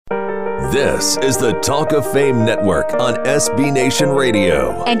This is the Talk of Fame Network on SB Nation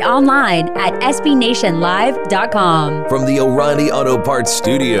Radio. And online at sbnationlive.com. From the O'Reilly Auto Parts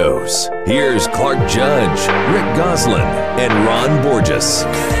Studios, here's Clark Judge, Rick Gosselin, and Ron Borges.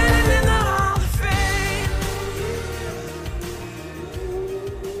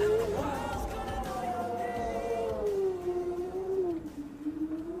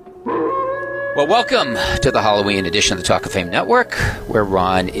 Well, welcome to the Halloween edition of the Talk of Fame Network, where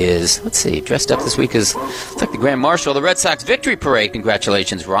Ron is, dressed up this week as like the Grand Marshal of the Red Sox Victory Parade.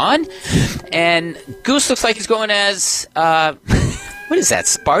 Congratulations, Ron. And Goose looks like he's going as, what is that,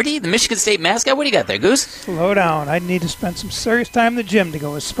 Sparty, the Michigan State mascot? What do you got there, Goose? Slow down. I need to spend some serious time in the gym to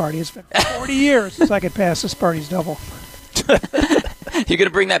go as Sparty. It's been 40 years since I could pass the Sparty's double. You going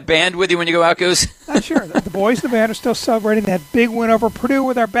to bring that band with you when you go out, Goose? Not sure. The boys in the band are still celebrating that big win over Purdue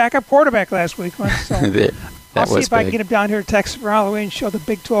with our backup quarterback last week. So I'll see if I can get him down here to Texas for Halloween and show the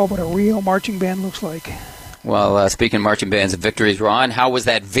Big 12 what a real marching band looks like. Well, speaking of marching bands and victories, Ron, how was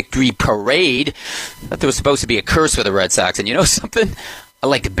that victory parade? I thought there was supposed to be a curse for the Red Sox. And you know something? I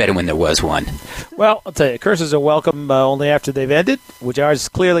liked it better when there was one. Well, I'll tell you, curses are welcome only after they've ended, which ours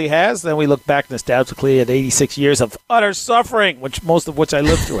clearly has. Then we look back nostalgically at 86 years of utter suffering, most of which I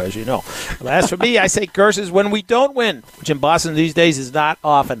lived through, as you know. Well, as for me, I say curses when we don't win, which in Boston these days is not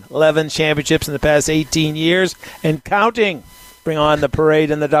often. 11 championships in the past 18 years and counting. Bring on the parade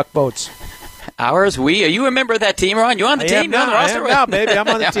and the duck boats. Ours, we. Are you a member of that team, Ron? You on the team? You're on the roster? I am now, baby. I'm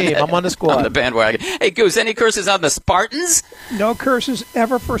on the team. I'm on the squad. On the bandwagon. Hey, Goose, any curses on the Spartans? No curses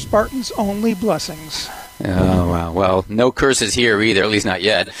ever for Spartans, only blessings. Oh, wow. Well, no curses here either, at least not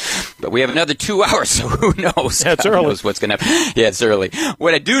yet. But we have another 2 hours, so who knows? Yeah, it's early. Who knows what's going to happen. Yeah, it's early.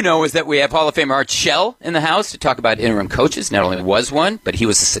 What I do know is that we have Hall of Famer Art Shell in the house to talk about interim coaches. Not only was one, but he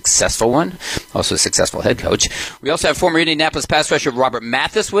was a successful one, also a successful head coach. We also have former Indianapolis pass rusher Robert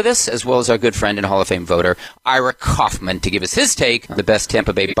Mathis with us, as well as our good friend and Hall of Fame voter, Ira Kaufman, to give us his take on the best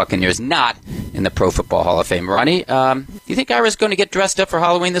Tampa Bay Buccaneers not in the Pro Football Hall of Fame. Ronnie, do you think Ira's going to get dressed up for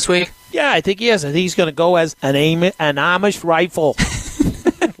Halloween this week? Yeah, I think he is. I think he's going to go as an Amish rifle.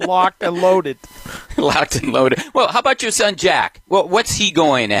 Locked and loaded. Locked and loaded. Well, how about your son, Jack? Well, what's he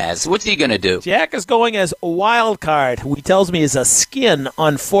going as? What's he going to do? Jack is going as a wild card, who he tells me is a skin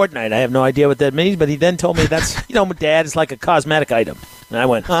on Fortnite. I have no idea what that means, but he then told me that's, Dad, is like a cosmetic item. And I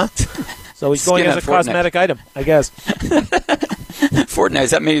went, huh? So he's going as a cosmetic item, I guess. Fortnite,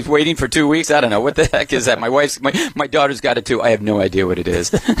 does that mean he's waiting for 2 weeks? I don't know. What the heck is that? My daughter's got it too. I have no idea what it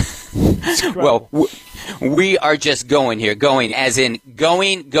is. Well, we are just going as in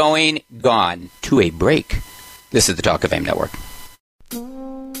gone to a break. This is the Talk of Fame Network.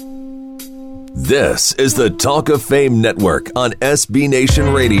 This is the Talk of Fame Network on SB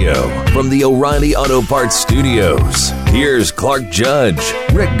Nation Radio. From the O'Reilly Auto Parts Studios, here's Clark Judge,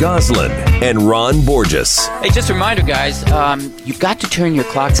 Rick Gosselin, and Ron Borges. Hey, just a reminder, guys, you've got to turn your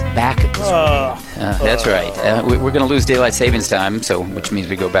clocks back this week. That's right. We're going to lose daylight savings time, which means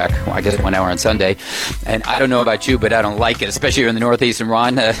we go back, 1 hour on Sunday. And I don't know about you, but I don't like it, especially here in the Northeast. And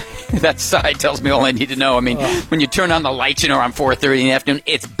Ron, that side tells me all I need to know. I mean, when you turn on the lights, around 4:30 in the afternoon,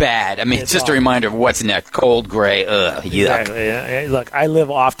 it's bad. I mean, it's just a reminder of what's next. Cold, gray, yuck. Exactly. Look, I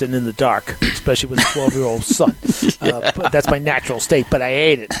live often in the dark, especially with a 12-year-old son. But that's my natural state, but I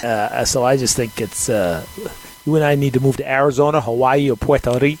hate it. So I just think it's... you and I need to move to Arizona, Hawaii, or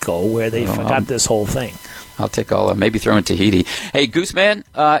Puerto Rico, where they forgot this whole thing. I'll take all maybe throw in Tahiti. Hey, Gooseman,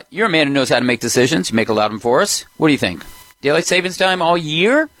 you're a man who knows how to make decisions. You make a lot of them for us. What do you think? Daylight savings time all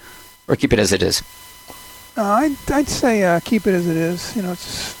year, or keep it as it is? I'd say keep it as it is.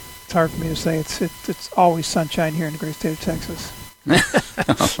 It's hard for me to say. It's always sunshine here in the great state of Texas.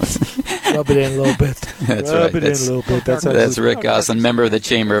 Rub it in a little bit. That's Rub right. it in a little bit. That's Rick Gosselin, member of the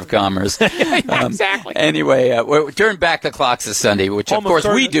Chamber of Commerce. Exactly. Anyway, we turn back the clocks this Sunday, which of course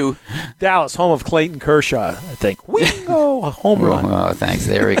we do. Dallas, home of Clayton Kershaw, I think. Wingo, a home run. Oh, thanks.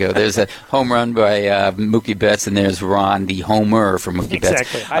 There we go. There's a home run by Mookie Betts, and there's Ron, the homer for Mookie Betts.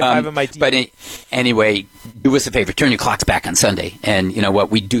 Exactly. High five in my team. But anyway, do us a favor. Turn your clocks back on Sunday. And you know what?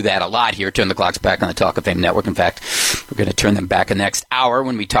 We do that a lot here. Turn the clocks back on the Talk of Fame Network. In fact, we're going to turn them back in the next hour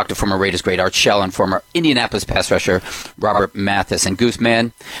when we talk to former Raiders great Art Shell and former Indianapolis pass rusher Robert Mathis. And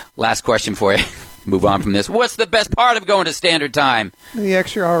Gooseman, last question for you. Move on from this. What's the best part of going to standard time? The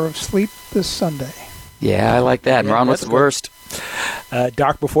extra hour of sleep this Sunday. Yeah, I like that. Yeah, Ron, what's the worst?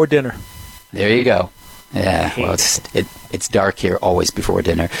 Dark before dinner. There you go. Yeah, well, it's dark here always before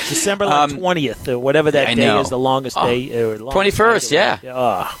dinner. December 20th, or whatever that day is, the longest day. 21st, yeah.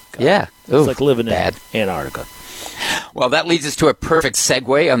 Oh, God. Yeah. Ooh, it's like living bad. in Antarctica. Well, that leads us to a perfect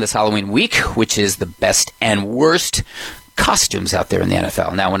segue on this Halloween week, which is the best and worst costumes out there in the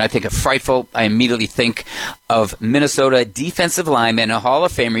NFL. Now, when I think of frightful, I immediately think of Minnesota defensive lineman, a Hall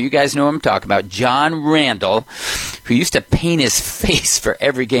of Famer. You guys know who I'm talking about, John Randall, who used to paint his face for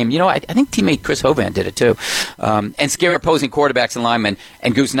every game. You know, I think teammate Chris Hovan did it too. And scare opposing quarterbacks and linemen.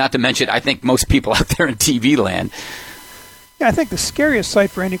 And Goose, not to mention, I think most people out there in TV land. Yeah, I think the scariest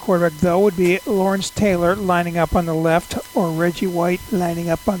sight for any quarterback, though, would be Lawrence Taylor lining up on the left or Reggie White lining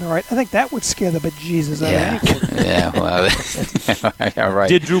up on the right. I think that would scare the bejesus out of any quarterback. Yeah, well, yeah, right.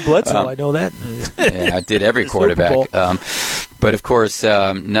 Did Drew Bledsoe, I know that. Yeah, I did every quarterback. But, of course,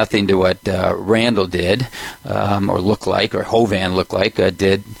 nothing to what Randall did or looked like, or Hovan looked like,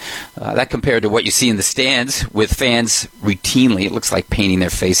 did. That compared to what you see in the stands with fans routinely. It looks like painting their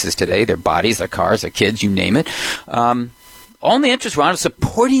faces today, their bodies, their cars, their kids, you name it. All in the interest, Ron, of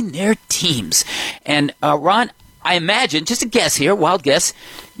supporting their teams. And, Ron, I imagine, just a guess here, wild guess,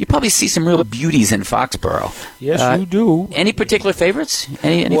 you probably see some real beauties in Foxborough. Yes, you do. Any particular favorites?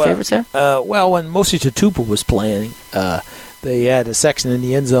 Any favorites there? Well, when Mosi Tatupu was playing, they had a section in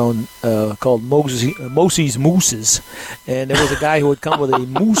the end zone called Mosi's Mooses, and there was a guy who would come with a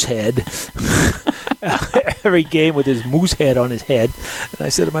moose head every game with his moose head on his head. And I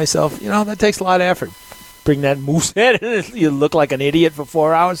said to myself, that takes a lot of effort. Bring that moose head and you look like an idiot for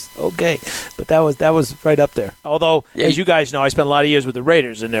 4 hours. Okay, but that was right up there. Although, as you guys know, I spent a lot of years with the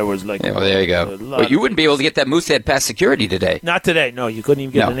Raiders, and there was like there you go. But you wouldn't be able to get that moose head past security today. Not today. No, you couldn't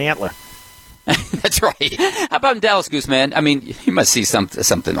even get an antler. That's right. How about in Dallas, Goose, man? I mean, you must see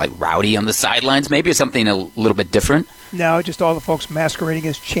something like rowdy on the sidelines, maybe, or something a little bit different. No, just all the folks masquerading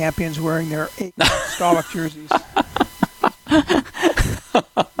as champions wearing their Starbuck jerseys.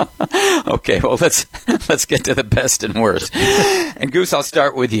 Okay, well, let's get to the best and worst. And Goose, I'll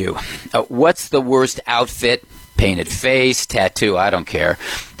start with you. What's the worst outfit, painted face, tattoo, I don't care,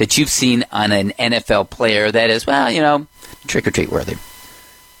 that you've seen on an NFL player that is, trick-or-treat worthy?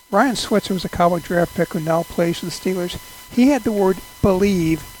 Ryan Switzer was a Cowboy draft pick who now plays for the Steelers. He had the word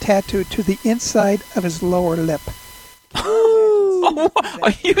 "believe" tattooed to the inside of his lower lip. Oh,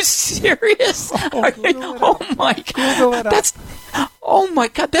 are you serious? Oh my God! Oh my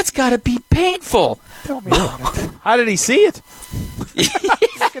God! That's got to be painful. Tell me about it. How did he see it?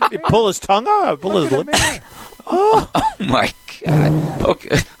 Did he pull his tongue out? Pull his lip? Oh my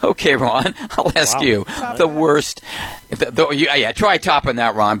God! Okay, Ron. I'll ask you the worst. Try topping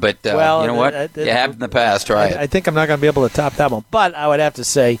that, Ron. But you know what? You have in the past. Try it. I think I'm not going to be able to top that one. But I would have to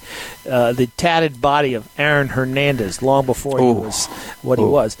say the tatted body of Aaron Hernandez long before he was what he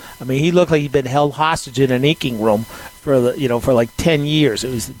was. I mean, he looked like he'd been held hostage in an inking room for like 10 years.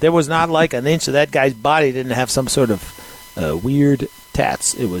 There was not like an inch of that guy's body didn't have some sort of weird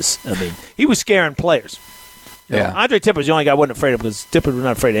tats. He was scaring players. Yeah. Andre Tippett was the only guy I wasn't afraid of because Tippett was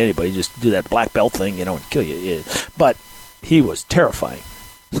not afraid of anybody. He just do that black belt thing, and kill you. Yeah. But he was terrifying.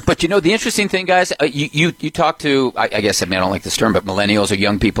 But the interesting thing, guys, you talk to, I guess, I don't like this term, but millennials or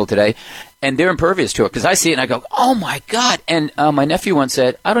young people today, and they're impervious to it because I see it and I go, oh my God. And my nephew once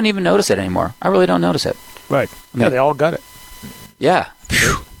said, I don't even notice it anymore. I really don't notice it. Right. They all got it. Yeah.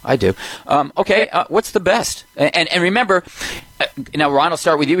 I do. Okay, what's the best? And remember, now, Ron, I'll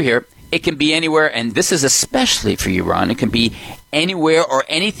start with you here. It can be anywhere, and this is especially for you, Ron. It can be anywhere or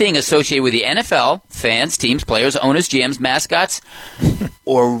anything associated with the NFL, fans, teams, players, owners, GMs, mascots,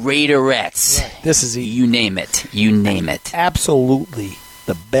 or Raiderettes. Right. This is you name it. You name it. Absolutely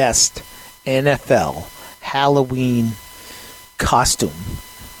the best NFL Halloween costume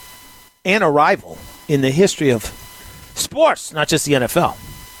and arrival in the history of sports, not just the NFL.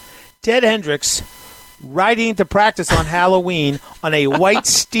 Ted Hendricks riding into practice on Halloween on a white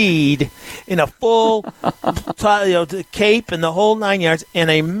steed in a full cape and the whole 9 yards, and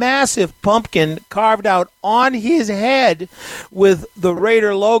a massive pumpkin carved out on his head with the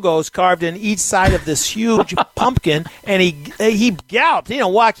Raider logos carved in each side of this huge pumpkin. And he galloped. He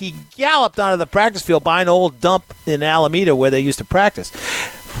didn't walk. He galloped onto the practice field behind an old dump in Alameda where they used to practice.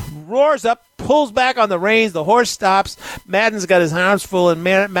 Roars up, pulls back on the reins. The horse stops. Madden's got his arms full, and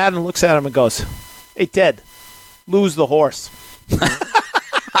Madden looks at him and goes, "Hey, Ted, lose the horse."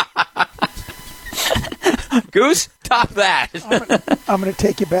 Goose, top that. I'm going to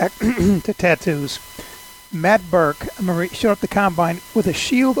take you back to tattoos. Matt Burke, I remember he showed up at the combine with a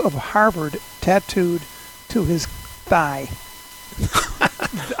shield of Harvard tattooed to his thigh.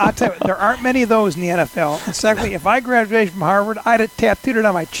 I'll tell you, there aren't many of those in the NFL. And secondly, if I graduated from Harvard, I'd have tattooed it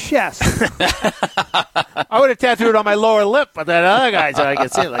on my chest. I would have tattooed it on my lower lip, but that other guy, so I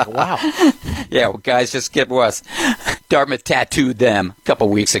could see it like, wow. Yeah, well, guys, just get us. Dartmouth tattooed them a couple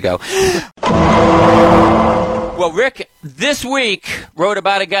weeks ago. Well, Rick, this week wrote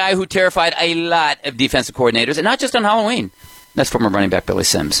about a guy who terrified a lot of defensive coordinators, and not just on Halloween. That's former running back Billy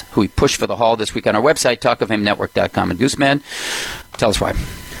Sims, who we pushed for the Hall this week on our website, talkoffamenetwork.com. And Gooseman, tell us why.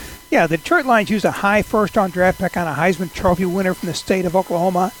 Yeah, the Detroit Lions used a high first-round draft pick on a Heisman Trophy winner from the state of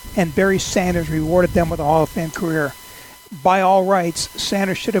Oklahoma, and Barry Sanders rewarded them with a Hall of Fame career. By all rights,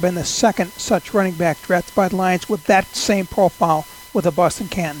 Sanders should have been the second such running back drafted by the Lions with that same profile with a bust in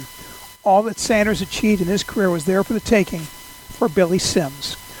Canton. All that Sanders achieved in his career was there for the taking for Billy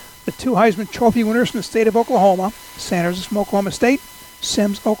Sims. The two Heisman Trophy winners from the state of Oklahoma, Sanders is from Oklahoma State,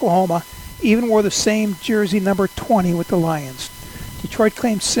 Sims, Oklahoma, even wore the same jersey number 20 with the Lions. Detroit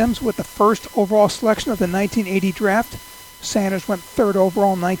claimed Sims with the first overall selection of the 1980 draft. Sanders went third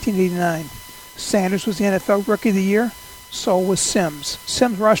overall in 1989. Sanders was the NFL Rookie of the Year. So was Sims.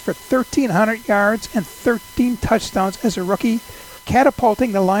 Sims rushed for 1,300 yards and 13 touchdowns as a rookie,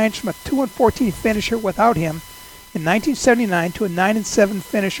 catapulting the Lions from a 2-14 finisher without him in 1979 to a 9-7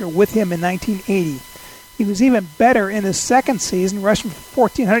 finisher with him in 1980. He was even better in his second season, rushing for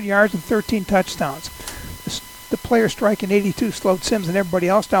 1,400 yards and 13 touchdowns. The player strike in 82 slowed Sims and everybody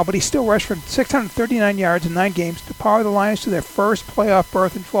else down, but he still rushed for 639 yards in 9 games to power the Lions to their first playoff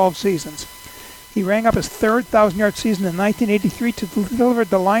berth in 12 seasons. He rang up his third 1,000-yard season in 1983 to deliver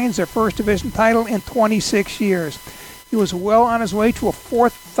the Lions their first division title in 26 years. He was well on his way to a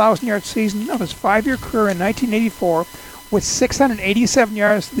fourth 1,000-yard season of his 5-year career in 1984 with 687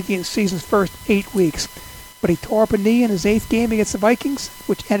 yards in the season's first 8 weeks. But he tore up a knee in his 8th game against the Vikings,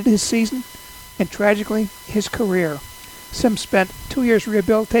 which ended his season and, tragically, his career. Sims spent 2 years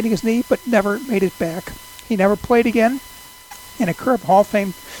rehabilitating his knee but never made it back. He never played again, and a career of Hall of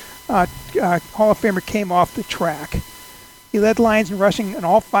Famer came off the track. He led Lions in rushing in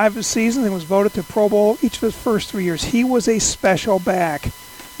all 5 of his seasons and was voted to Pro Bowl each of his first 3 years. He was a special back.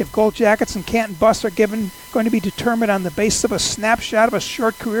 If Gold Jackets and Canton busts are going to be determined on the basis of a snapshot of a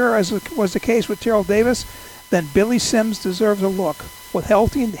short career, as was the case with Terrell Davis, then Billy Sims deserves a look. With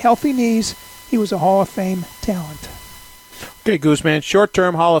healthy knees, he was a Hall of Fame talent. Okay, Gooseman,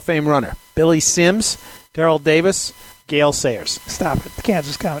 short-term Hall of Fame runner. Billy Sims, Terrell Davis, Gale Sayers. Stop it. The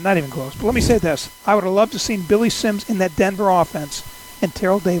Kansas comment. Not even close. But let me say this. I would have loved to have seen Billy Sims in that Denver offense and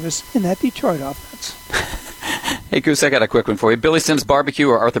Terrell Davis in that Detroit offense. Hey, Goose, I got a quick one for you. Billy Sims barbecue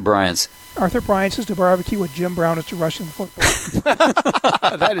or Arthur Bryant's? Arthur Bryant's is to barbecue what Jim Brown is to Russian football.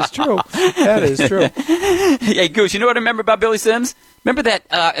 That is true. That is true. Hey, Goose, you know what I remember about Billy Sims? Remember that,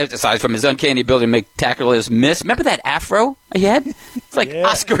 aside from his uncanny ability to make tacklers miss, remember that afro he had? It's like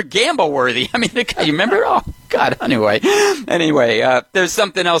Oscar Gamble worthy. I mean, the guy, you remember? Oh, God, anyway, there's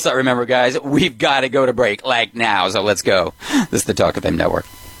something else I remember, guys. We've got to go to break, like now, so let's go. This is the Talk of Fame Network.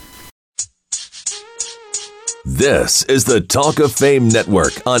 This is the Talk of Fame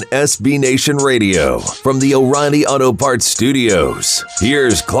Network on SB Nation Radio from the O'Reilly Auto Parts Studios.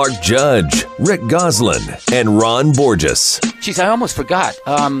 Here's Clark Judge, Rick Goslin, and Ron Borges. Jeez, I almost forgot.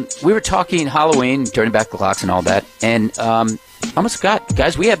 We were talking Halloween, turning back the clocks and all that, and almost forgot.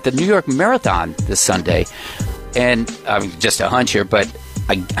 Guys, we have the New York Marathon this Sunday, and just a hunch here, but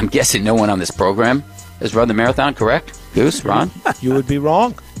I'm guessing no one on this program has run the marathon, correct? Goose, Ron? You would be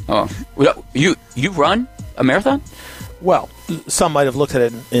wrong. Oh, you run a marathon? Well, some might have looked at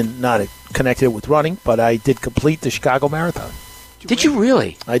it and not connected it with running, but I did complete the Chicago Marathon. Did you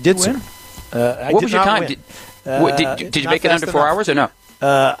really? I did, sir. What was your time? Did you make it under 4 hours or no?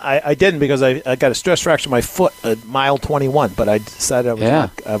 I didn't because I got a stress fracture in my foot at mile 21, but I decided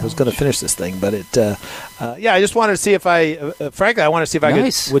I was going to finish this thing. But I just wanted to see if frankly, I wanted to see if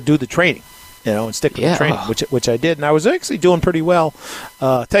I would do the training. And stick with the training, which I did, and I was actually doing pretty well.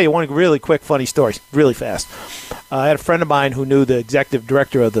 I'll tell you one really quick, funny story, really fast. I had a friend of mine who knew the executive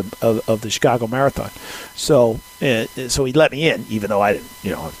director of the Chicago Marathon, so he let me in, even though I didn't,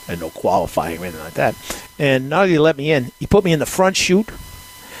 I had no qualifying or anything like that. And not only did he let me in, he put me in the front chute.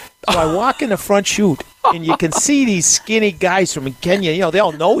 So I walk in the front chute, and you can see these skinny guys from Kenya. They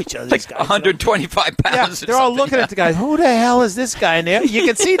all know each other. Like 125 pounds. Yeah, they're all looking at the guy. Who the hell is this guy? And you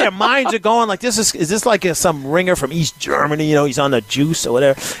can see their minds are going like, is this like some ringer from East Germany? He's on the juice or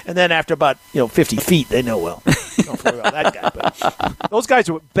whatever. And then after about 50 feet, they know, well, don't worry about that guy. But those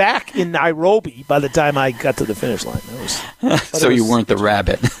guys were back in Nairobi by the time I got to the finish line. So you weren't the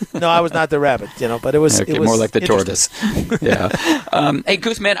rabbit. No, I was not the rabbit. But it was, it was more like the tortoise. Yeah. Hey,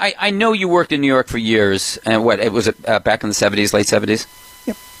 Goose, man, I know you worked in New York for years. And what, it was back in the 70s, late 70s?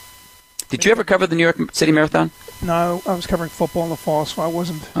 Yep. Did you ever cover the New York City Marathon? No, I was covering football in the fall, so I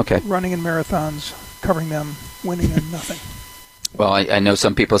wasn't running in marathons, covering them, winning, and nothing. Well, I know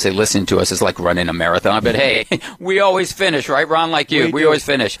some people say listening to us is like running a marathon, but hey, we always finish, right, Ron? Like you, we always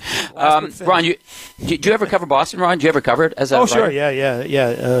finish. Ron, did you ever cover Boston, Ron? Did you ever cover it as a writer? Sure, yeah.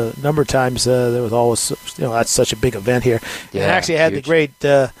 A number of times there was always, that's such a big event here. Yeah, and actually, I had the great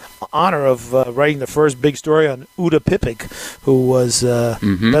honor of writing the first big story on Uda Pipik, who was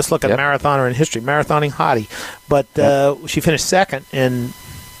best-looking marathoner in history, marathoning hottie. But she finished second, and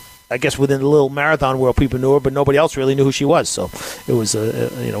I guess within the little marathon world, people knew her, but nobody else really knew who she was. So it was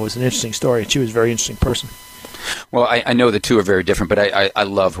it was an interesting story, and she was a very interesting person. Well, I know the two are very different, but I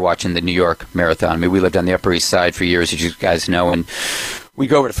loved watching the New York Marathon. I mean, we lived on the Upper East Side for years, as you guys know, and we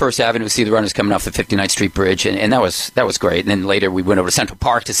go over to First Avenue to see the runners coming off the 59th Street Bridge, and that was great. And then later we went over to Central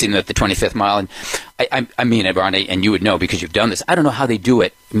Park to see them at the 25th mile. And I mean it, Ron, and you would know because you've done this. I don't know how they do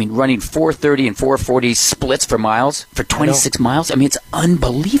it. I mean, running 4:30 and 4:40 splits for miles for 26 miles. I mean, it's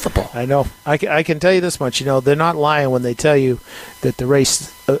unbelievable. I know. I can tell you this much. They're not lying when they tell you that the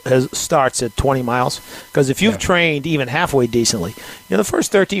race starts at 20 miles. Because if you've trained even halfway decently, the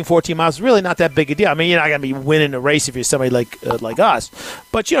first 13, 14 miles is really not that big a deal. I mean, you're not going to be winning a race if you're somebody like us.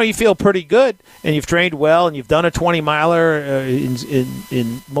 But, you feel pretty good, and you've trained well, and you've done a 20-miler.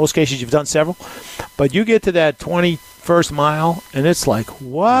 In most cases, you've done several. But you get to that 21st mile, and it's like,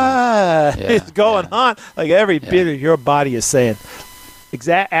 what is going on? Like every bit of your body is saying,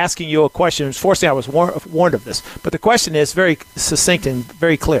 asking you a question. Unfortunately, I was warned of this. But the question is very succinct and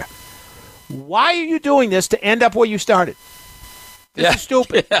very clear. Why are you doing this to end up where you started? This is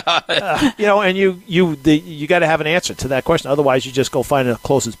stupid. And you got to have an answer to that question. Otherwise, you just go find the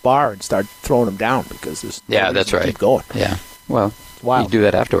closest bar and start throwing them down because there's no that's right. Keep going. Yeah. Well, you do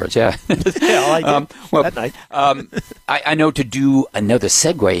that afterwards, I did that night. I know to do another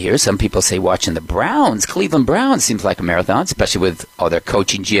segue here, some people say watching the Browns, Cleveland Browns, seems like a marathon, especially with all their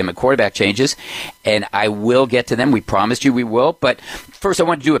coaching, GM, and quarterback changes. And I will get to them. We promised you we will. But first, I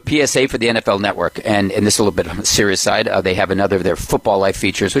want to do a PSA for the NFL Network. And this is a little bit on the serious side. They have another of their Football Life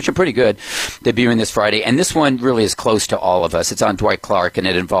features, which are pretty good, debuting this Friday. And this one really is close to all of us. It's on Dwight Clark, and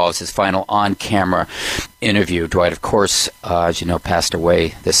it involves his final on-camera interview. Dwight, of course, as you know, passed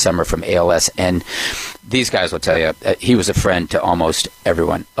away this summer from ALS. And these guys will tell you he was a friend to almost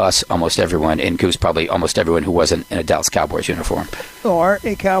everyone, almost everyone, and Goose probably almost everyone who wasn't in a Dallas Cowboys uniform. Or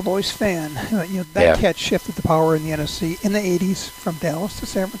a Cowboys fan. That catch shifted the power in the NFC in the 80s from Dallas to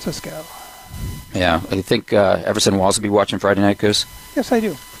San Francisco. Yeah. I think Everson Walls will be watching Friday night, Goose? Yes, I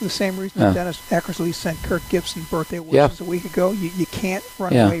do. For the same reason Dennis Eckersley sent Kirk Gibson birthday wishes a week ago. You can't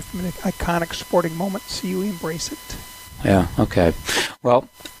run away from an iconic sporting moment, so you embrace it. Yeah, okay. Well,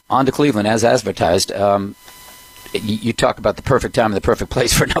 on to Cleveland, as advertised. You talk about the perfect time and the perfect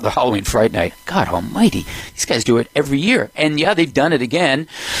place for another Halloween Fright Night. God almighty. These guys do it every year. And, they've done it again,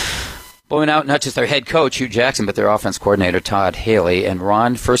 blowing out not just their head coach, Hugh Jackson, but their offense coordinator, Todd Haley. And,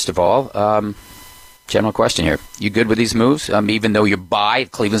 Ron, first of all, general question here. You good with these moves? Even though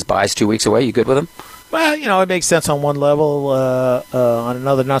Cleveland's bye is 2 weeks away, you good with them? Well, it makes sense on one level. On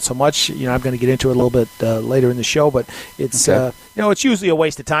another, not so much. I'm going to get into it a little bit later in the show, but it's it's usually a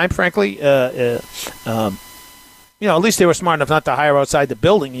waste of time, frankly. At least they were smart enough not to hire outside the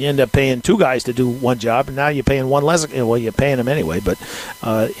building. You end up paying two guys to do one job, and now you're paying one less. Well, you're paying them anyway, but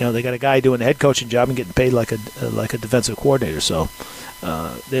they got a guy doing the head coaching job and getting paid like a defensive coordinator. So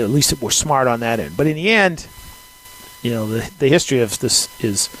they at least were smart on that end. But in the end, the history of this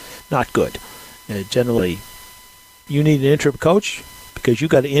is not good. Generally, you need an interim coach because you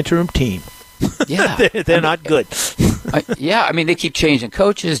got an interim team. Yeah. They're not good. They keep changing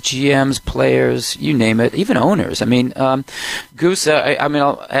coaches, GMs, players, you name it, even owners. Goose,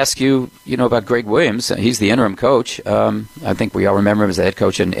 I'll ask you, about Greg Williams. He's the interim coach. I think we all remember him as the head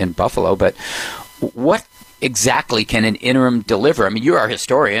coach in Buffalo. But what exactly can an interim deliver? You're our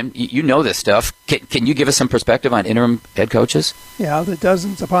historian. You know this stuff. Can you give us some perspective on interim head coaches? Yeah, the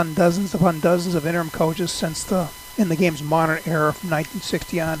dozens upon dozens of interim coaches in the game's modern era from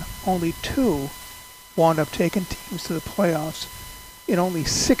 1960 on, only 2 wound up taking teams to the playoffs. And only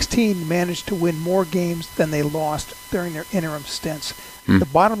 16 managed to win more games than they lost during their interim stints. The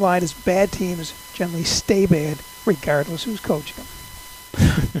bottom line is bad teams generally stay bad regardless who's coaching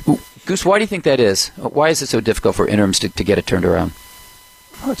them. Goose, why do you think that is? Why is it so difficult for interims to get it turned around?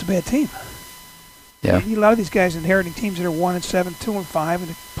 Oh, it's a bad team. Yeah. A lot of these guys inheriting teams that are 1-7, 2-5, and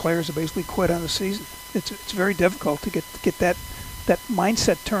the players are basically quit on the season. It's very difficult to get that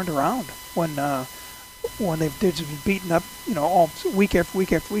mindset turned around when they've been beaten up, all week after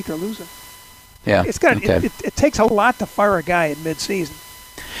week after week they're losing. Yeah. It takes a lot to fire a guy in mid-season.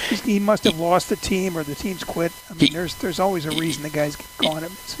 He must have lost the team or the team's quit. There's always a reason the guys get gone at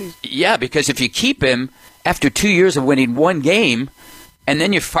mid-season. Yeah, because if you keep him after 2 years of winning one game, and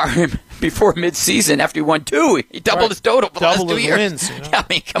then you fire him before midseason after he won 2. He doubled his total for the last 2 years. Wins, Yeah, I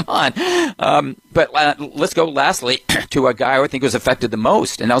mean, come on. But let's go lastly to a guy who I think was affected the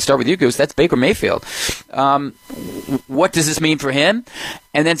most, and I'll start with you, Goose. That's Baker Mayfield. What does this mean for him?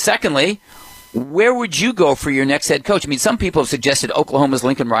 And then secondly, where would you go for your next head coach? I mean, some people have suggested Oklahoma's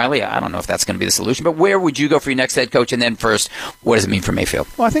Lincoln Riley. I don't know if that's going to be the solution, but where would you go for your next head coach? And then first, what does it mean for Mayfield?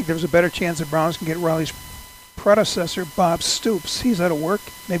 Well, I think there's a better chance the Browns can get Riley's predecessor, Bob Stoops. He's out of work,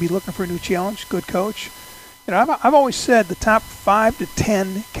 maybe looking for a new challenge, good coach. You know, I've always said the top 5 to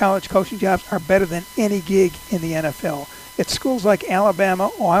 10 college coaching jobs are better than any gig in the NFL. At schools like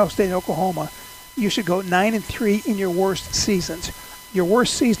Alabama, Ohio State, and Oklahoma, you should go 9-3 in your worst seasons. Your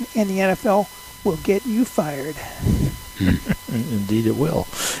worst season in the NFL will get you fired. Indeed it will.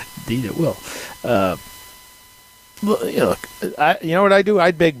 Indeed it will. You know what I do?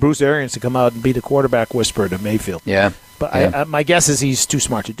 I'd beg Bruce Arians to come out and be the quarterback whisperer to Mayfield. Yeah. But yeah. My guess is he's too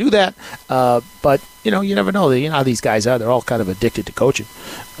smart to do that. But, you never know. You know how these guys are. They're all kind of addicted to coaching.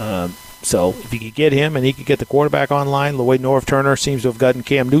 So if you could get him and he could get the quarterback online, the way Norv Turner seems to have gotten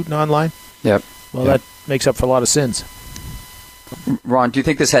Cam Newton online, yep. That makes up for a lot of sins. Ron, do you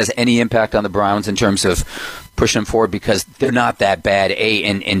think this has any impact on the Browns in terms of pushing them forward because they're not that bad, A,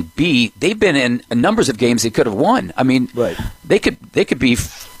 and B, they've been in numbers of games they could have won. I mean, right. They could be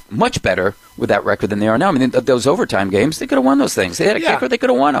much better with that record than they are now. I mean, those overtime games, they could have won those things. They had a kicker, they could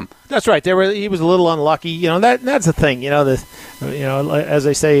have won them. That's right. He was a little unlucky. That's the thing. As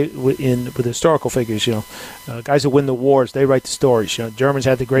they say with historical figures, guys who win the wars, they write the stories. Germans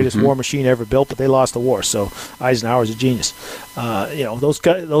had the greatest war machine ever built, but they lost the war. So Eisenhower's a genius. Those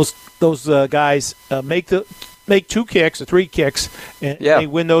guys make 2 kicks or 3 kicks, and they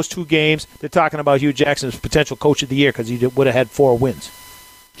win those 2 games. They're talking about Hugh Jackson's potential coach of the year because he would have had 4 wins.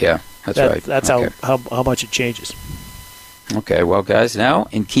 Yeah, that's right. That's how much it changes. Okay, well, guys, now,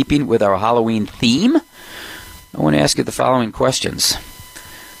 in keeping with our Halloween theme, I want to ask you the following questions.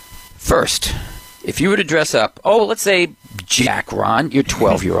 First, if you were to dress up, let's say Jack, Ron, your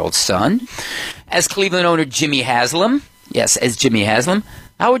 12-year-old son, as Cleveland owner Jimmy Haslam, yes, as Jimmy Haslam,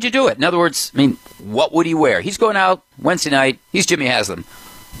 how would you do it? In other words, what would he wear? He's going out Wednesday night. He's Jimmy Haslam.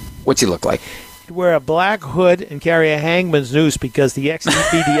 What's he look like? Wear a black hood and carry a hangman's noose because he'd be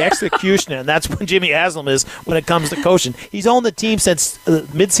the executioner, and that's what Jimmy Haslam is when it comes to coaching. He's owned the team since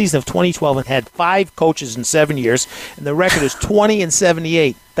midseason of 2012 and had 5 coaches in 7 years, and the record is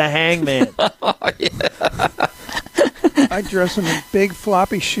 20-78. The hangman. I dress him in big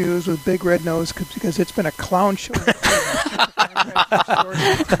floppy shoes with big red nose because it's been a clown show.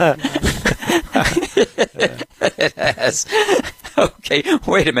 It has. Okay,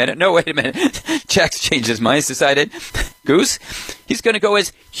 wait a minute. No, wait a minute. Jack's changed his mind. He's decided, Goose, he's going to go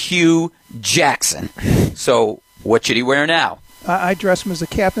as Hugh Jackson. So what should he wear now? I dress him as the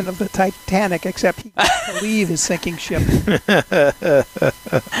captain of the Titanic, except he can't leave his sinking ship.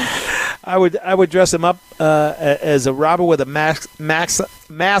 I would dress him up as a robber with a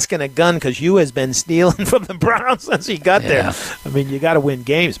mask and a gun because Hugh has been stealing from the Browns since he got there. I mean, you got to win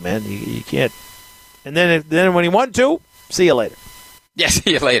games, man. You can't. And then when he won 2, see you later. Yeah,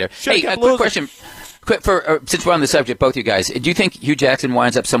 see you later. Hey, a quick question. Since we're on the subject, both you guys, do you think Hugh Jackson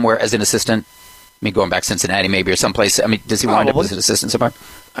winds up somewhere as an assistant? I mean, going back Cincinnati maybe or someplace. I mean, does he wind up as an assistant somewhere?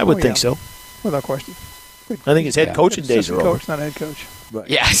 I would think so. Without question. I think his head coaching days are over. Coach, not head coach. Right.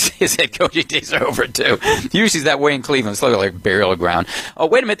 Yes, his head coaching days are over, too. Usually he's that way in Cleveland. It's like burial ground. Oh,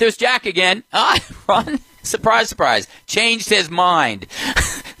 wait a minute. There's Jack again. Ron, surprise, surprise. Changed his mind.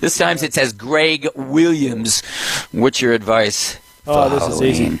 This time it says Greg Williams. What's your advice? This is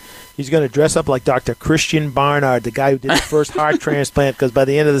easy. He's going to dress up like Dr. Christian Barnard, the guy who did the first heart transplant, because by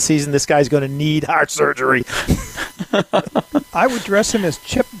the end of the season, this guy's going to need heart surgery. I would dress him as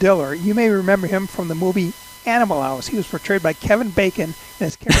Chip Diller. You may remember him from the movie Animal House. He was portrayed by Kevin Bacon, and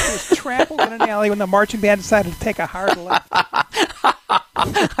his character was trampled in an alley when the marching band decided to take a hard left.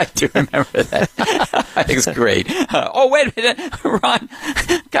 I do remember that. I think it's great. Wait a minute, Ron.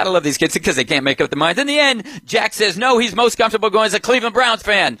 Gotta love these kids because they can't make up their minds. In the end, Jack says no, he's most comfortable going as a Cleveland Browns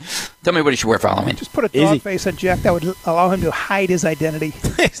fan. Tell me what he should wear for Halloween. Just put a dog face on Jack. That would allow him to hide his identity.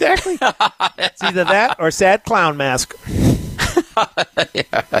 Exactly. It's either that or sad clown mask.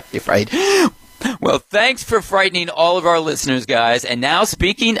 Yeah, you're right. Well, thanks for frightening all of our listeners, guys. And now,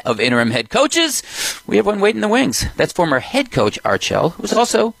 speaking of interim head coaches, we have one waiting in the wings. That's former head coach Art Shell, who was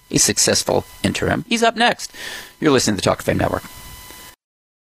also a successful interim. He's up next. You're listening to the Talk of Fame Network.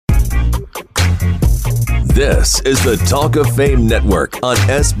 This is the Talk of Fame Network on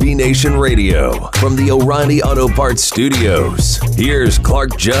SB Nation Radio from the O'Reilly Auto Parts Studios. Here's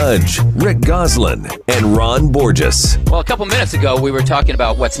Clark Judge, Rick Goslin, and Ron Borges. Well, a couple minutes ago, we were talking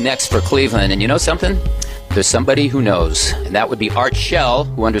about what's next for Cleveland, and you know something? There's somebody who knows, and that would be Art Shell,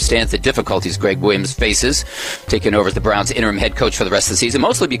 who understands the difficulties Greg Williams faces, taking over as the Browns' interim head coach for the rest of the season,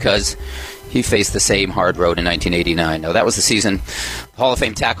 mostly because he faced the same hard road in 1989. Now, that was the season Hall of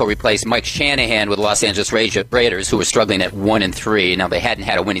Fame tackle replaced Mike Shanahan with the Los Angeles Raiders, who were struggling at 1-3. Now, they hadn't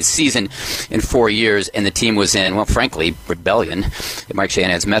had a winning season in 4 years, and the team was in, well, frankly, rebellion at Mike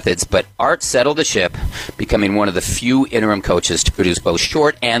Shanahan's methods. But Art settled the ship, becoming one of the few interim coaches to produce both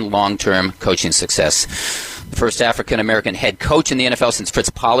short and long-term coaching success. The first African-American head coach in the NFL since Fritz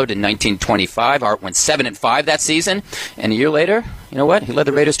Pollard in 1925. Art went 7-5 that season, and a year later, you know what? He led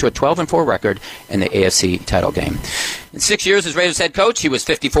the Raiders to a 12-4 record in the AFC title game. In 6 years as Raiders head coach, he was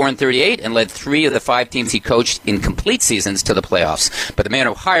 54-38 and led 3 of the 5 teams he coached in complete seasons to the playoffs. But the man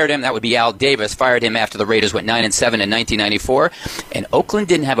who hired him, that would be Al Davis, fired him after the Raiders went 9-7 in 1994, and Oakland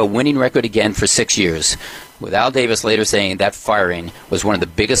didn't have a winning record again for 6 years, with Al Davis later saying that firing was one of the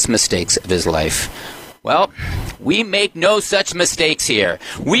biggest mistakes of his life. Well, we make no such mistakes here.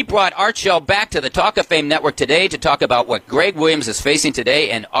 We brought Art Shell back to the Talk of Fame Network today to talk about what Greg Williams is facing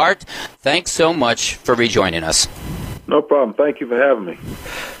today. And Art, thanks so much for rejoining us. No problem. Thank you for having me.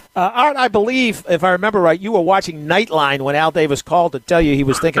 Art, I believe, if I remember right, you were watching Nightline when Al Davis called to tell you he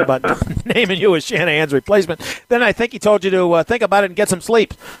was thinking about naming you as Shanahan's replacement. Then I think he told you to think about it and get some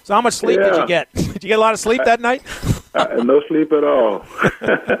sleep. So how much sleep did you get? Did you get a lot of sleep that night? No sleep at all.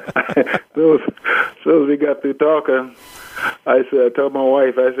 As soon as we got through talking, I told my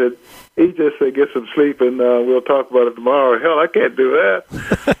wife, I said, he just said get some sleep and we'll talk about it tomorrow. Hell, I can't do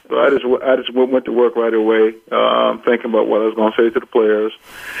that. So I just went to work right away, thinking about what I was going to say to the players,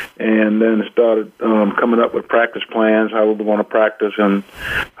 and then started coming up with practice plans, how we were going to practice and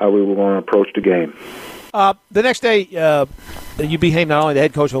how we were going to approach the game. The next day, you became not only the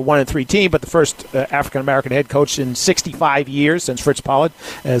head coach of a 1-3 team, but the first African-American head coach in 65 years since Fritz Pollard,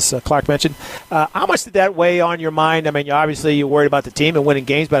 as Clark mentioned. How much did that weigh on your mind? I mean, obviously you're worried about the team and winning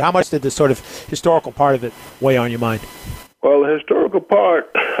games, but how much did the sort of historical part of it weigh on your mind? Well, the historical part,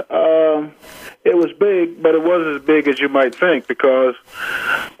 it was big, but it wasn't as big as you might think because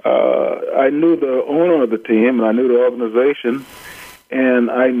I knew the owner of the team and I knew the organization.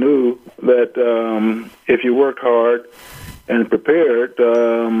 And I knew that if you worked hard and prepared,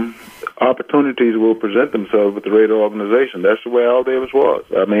 opportunities will present themselves with the Raider organization. That's the way Al Davis was.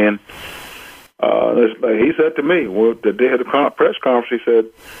 I mean, he said to me, the day of the press conference, he said,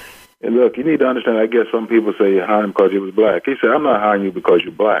 hey, look, you need to understand, I guess some people say you hired him because he was black. He said, I'm not hiring you because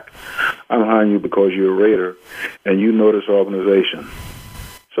you're black. I'm hiring you because you're a Raider and you know this organization.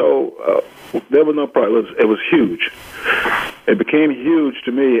 So there was no problem. It was huge. It became huge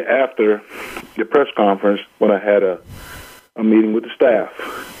to me after the press conference when I had a meeting with the staff.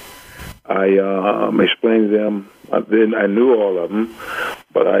 I explained to them, I knew all of them,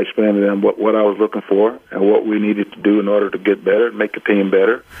 but I explained to them what I was looking for and what we needed to do in order to get better, make the team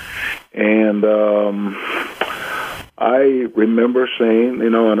better. And I remember saying,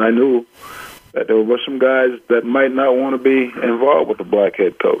 and I knew that there were some guys that might not want to be involved with the black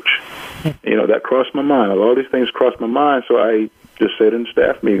head coach. That crossed my mind. All these things crossed my mind, so I just said in the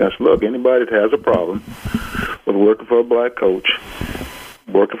staff meeting, I said, look, anybody that has a problem with working for a black coach,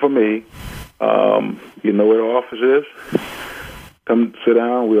 working for me, you know where the office is, come sit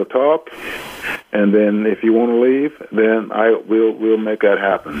down, we'll talk, and then if you want to leave, then we'll make that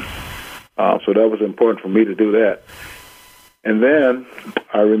happen. So that was important for me to do that. And then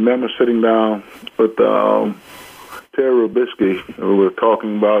I remember sitting down with Terry Robisky, who was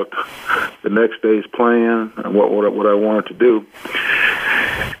talking about the next day's plan and what I wanted to do.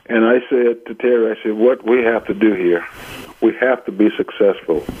 And I said to Terry, I said, what we have to do here, we have to be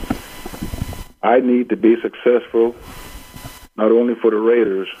successful. I need to be successful not only for the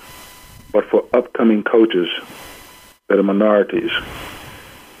Raiders, but for upcoming coaches that are minorities.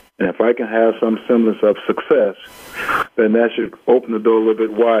 And if I can have some semblance of success, then that should open the door a little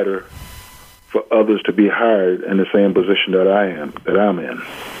bit wider for others to be hired in the same position that I'm in.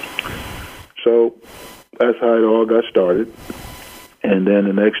 So that's how it all got started. And then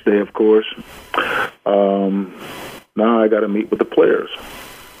the next day, of course, now I got to meet with the players.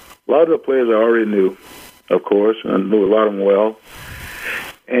 A lot of the players I already knew, of course, and I knew a lot of them well.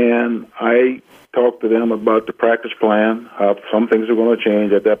 And I talked to them about the practice plan, how some things are going to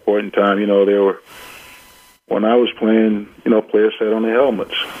change at that point in time. When I was playing, players sat on their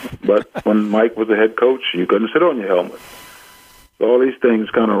helmets. But when Mike was the head coach, you couldn't sit on your helmet. all these things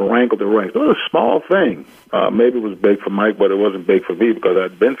kind of rankled the ranks. It was a small thing. Maybe it was big for Mike, but it wasn't big for me because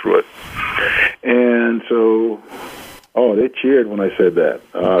I'd been through it. And so, they cheered when I said that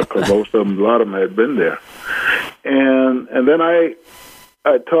because a lot of them had been there. And then I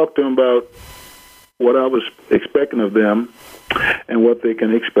talked to them about what I was expecting of them and what they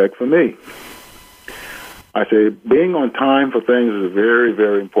can expect from me. I say being on time for things is very,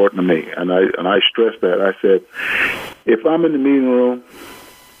 very important to me, and I stress that. I said, if I'm in the meeting room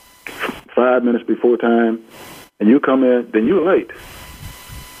 5 minutes before time and you come in, then you're late.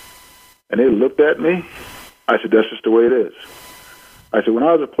 And they looked at me. I said, that's just the way it is. I said, when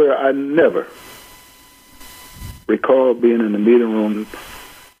I was a player, I never recall being in the meeting room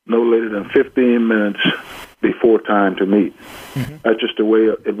no later than 15 minutes before time to meet. Mm-hmm. That's just the way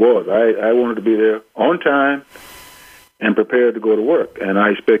it was. I wanted to be there on time and prepared to go to work, and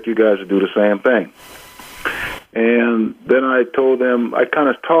I expect you guys to do the same thing. And then I told them, I kind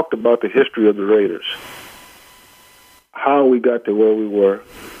of talked about the history of the Raiders, how we got to where we were,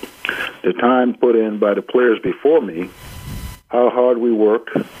 the time put in by the players before me, how hard we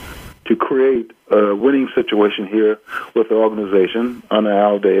worked to create a winning situation here with the organization under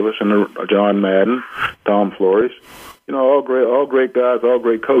Al Davis and John Madden, Tom Flores. All great guys, all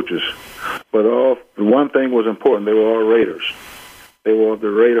great coaches. But the one thing was important, they were all Raiders. They were the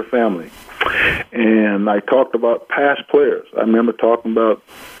Raider family. And I talked about past players. I remember talking about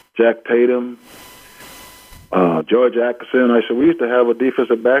Jack Tatum, George Atkinson. I said, we used to have a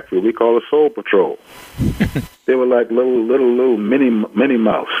defensive backfield we call it Soul Patrol. They were like little Minnie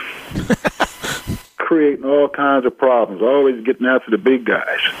Mouse, creating all kinds of problems, always getting after the big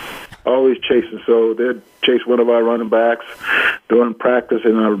guys, always chasing. So they'd chase one of our running backs during practice,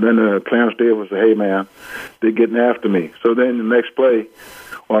 and then Clarence Davis would say, hey, man, they're getting after me. So then the next play,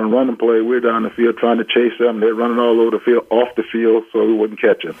 on a running play, we're down the field trying to chase them. They're running all over the field, off the field, so we wouldn't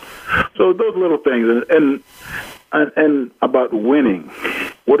catch them. So those little things. And about winning,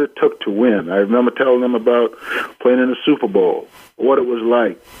 what it took to win. I remember telling them about playing in the Super Bowl, what it was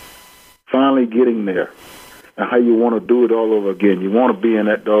like, finally getting there, and how you want to do it all over again. You want to be in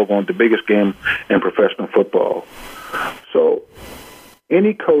that doggone, the biggest game in professional football. So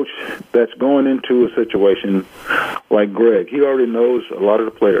any coach that's going into a situation like Greg, he already knows a lot of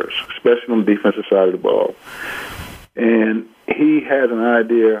the players, especially on the defensive side of the ball. And he has an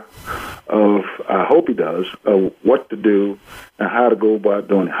idea of, I hope he does, of what to do and how to go about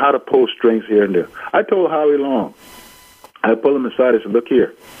doing it, how to pull strings here and there. I told Howie Long, I pulled him aside and said, look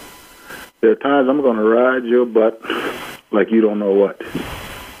here, there are times I'm going to ride your butt like you don't know what.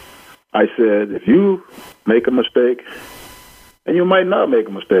 I said, if you make a mistake, and you might not make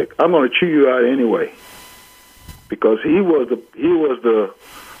a mistake, I'm going to chew you out anyway, because he was the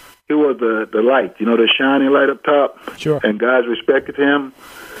light, the shining light up top. Sure. And guys respected him.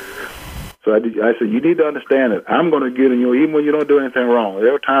 So I said, you need to understand it. I'm going to get in you, even when you don't do anything wrong.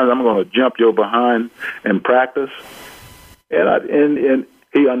 There are times I'm going to jump your behind in practice, and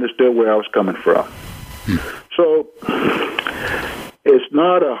he understood where I was coming from. So it's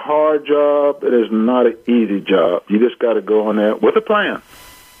not a hard job. It is not an easy job. You just got to go on there with a plan.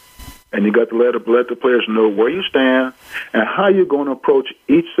 And you got to let the players know where you stand and how you're going to approach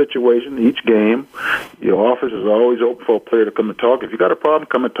each situation, each game. Your office is always open for a player to come and talk. If you got a problem,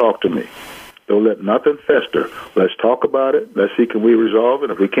 come and talk to me. Don't let nothing fester. Let's talk about it. Let's see, can we resolve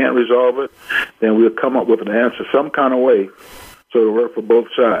it? If we can't resolve it, then we'll come up with an answer some kind of way so it'll work for both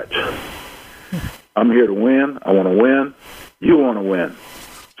sides. I'm here to win. I want to win. You want to win.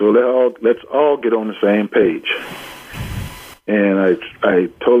 So let's all get on the same page. And I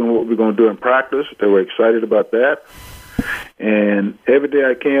told them what we're going to do in practice. They were excited about that. And every day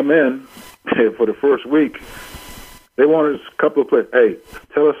I came in for the first week, they wanted a couple of players. Hey,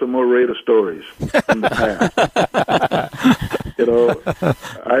 tell us some more Raider stories from the past.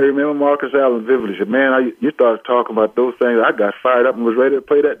 I remember Marcus Allen vividly. He said, man, you started talking about those things. I got fired up and was ready to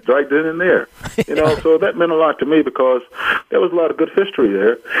play that right then and there. So that meant a lot to me because there was a lot of good history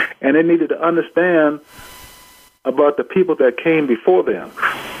there. And they needed to understand about the people that came before them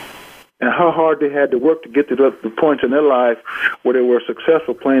and how hard they had to work to get to the points in their life where they were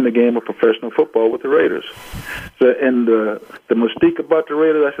successful playing the game of professional football with the Raiders. So, and the mystique about the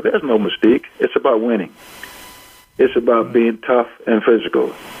Raiders, I said, there's no mystique. It's about winning. It's about being tough and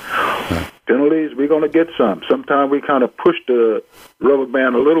physical. Penalties, we're going to get some. Sometimes we kind of push the rubber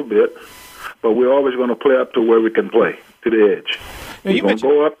band a little bit, but we're always going to play up to where we can play, to the edge. We're going to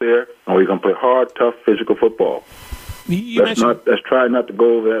go up there, and we're going to play hard, tough, physical football. Let's try not to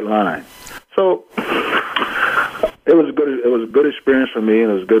go over that line. So it was a good experience for me,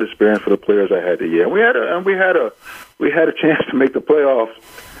 and it was a good experience for the players I had the year. We had we had a chance to make the playoffs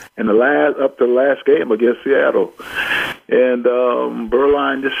in up to the last game against Seattle, and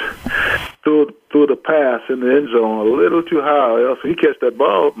Berline just threw the pass in the end zone a little too high. Else he catch that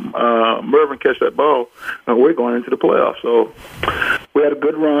ball, Mervin catch that ball, and we're going into the playoffs. So we had a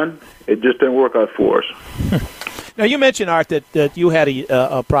good run. It just didn't work out for us. Now you mentioned, Art, that you had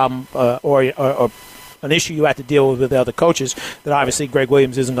a problem or an issue you had to deal with the other coaches that obviously Greg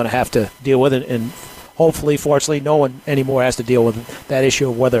Williams isn't going to have to deal with, and hopefully, fortunately, no one anymore has to deal with that issue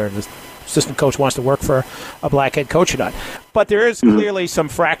of whether the assistant coach wants to work for a black head coach or not. But there is clearly some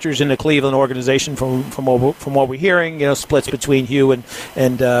fractures in the Cleveland organization from what we're hearing. Splits between Hugh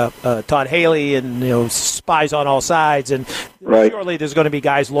and Todd Haley, and spies on all sides. And right. Surely there's going to be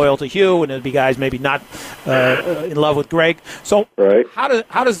guys loyal to Hugh, and there'll be guys maybe not in love with Greg. So right.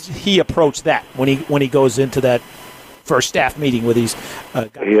 How does he approach that when he goes into that first staff meeting with these guys?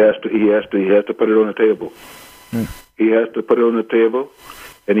 He has to put it on the table. He has to put it on the table,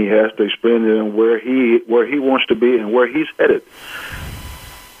 and he has to explain to them where he wants to be and where he's headed.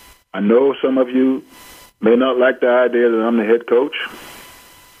 I know some of you may not like the idea that I'm the head coach,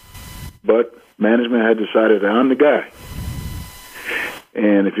 but management had decided that I'm the guy.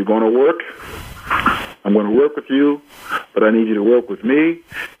 And if you're going to work, I'm going to work with you, but I need you to work with me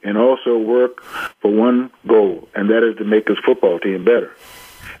and also work for one goal, and that is to make this football team better.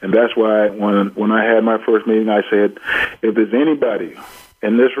 And that's why when I had my first meeting, I said, if there's anybody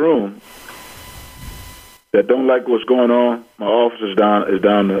in this room that don't like what's going on, my office is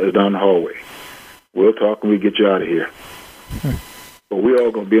down the hallway. We'll talk and we get you out of here. But we're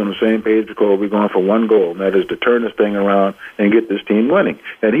all going to be on the same page because we're going for one goal, and that is to turn this thing around and get this team winning.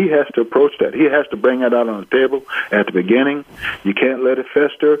 And he has to approach that. He has to bring that out on the table at the beginning. You can't let it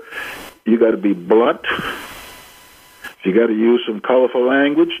fester. You got to be blunt. You got to use some colorful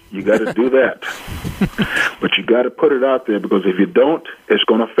language. You got to do that. But you got to put it out there, because if you don't, it's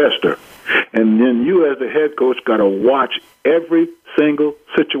going to fester. And then you as the head coach got to watch every single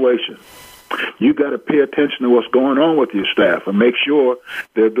situation. You got to pay attention to what's going on with your staff and make sure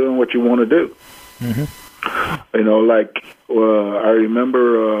they're doing what you want to do. Mm-hmm. I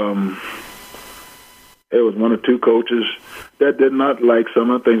remember it was one or two coaches that did not like some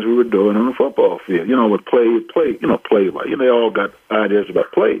of the things we were doing on the football field. With play. They all got ideas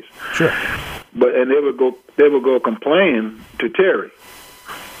about plays. Sure. But they would go complain to Terry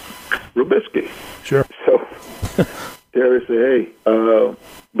Rubisky. Sure. So Terry said, "Hey,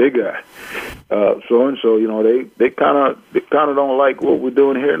 big guy, so and so, they kind of don't like what we're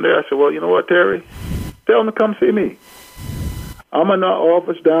doing here and there." I said, "Well, you know what, Terry? Tell them to come see me. I'm in our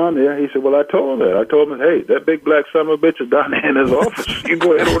office down there." He said, "Well, I told him that. I told him, hey, that big black son of a bitch is down there in his office. You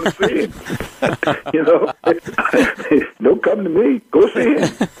go ahead and see him. Don't come to me. Go see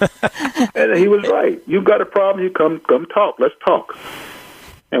him." And he was right. You got a problem? You come talk. Let's talk,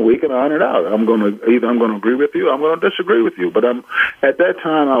 and we can iron it out. I'm going to agree with you. I'm going to disagree with you. But at that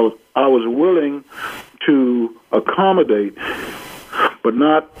time, I was willing to accommodate, but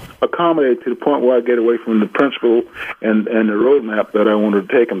not accommodate to the point where I get away from the principle and the roadmap that I wanted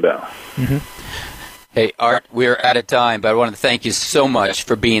to take them down. Mm-hmm. Hey, Art, we're out of time, but I want to thank you so much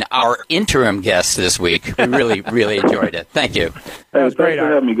for being our interim guest this week. We really, really enjoyed it. Thank you. That was great, Thanks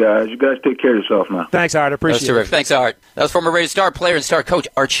for having me, guys. You guys take care of yourself now. Thanks, Art. I appreciate That's terrific. it. Thanks, Art. That was former Raiders star player and star coach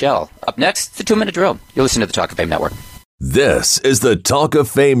Art Shell. Up next, the 2-Minute Drill. You're listening to the Talk of Fame Network. This is the Talk of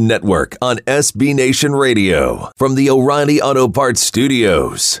Fame Network on SB Nation Radio from the O'Reilly Auto Parts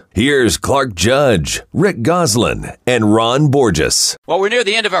Studios. Here's Clark Judge, Rick Goslin, and Ron Borges. Well, we're near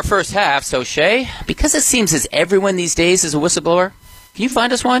the end of our first half, so Shay, because it seems as everyone these days is a whistleblower, can you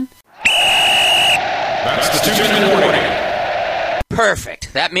find us one? That's the 2-minute warning.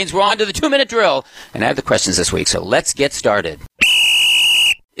 Perfect. That means we're on to the 2-Minute Drill, and I have the questions this week, so let's get started.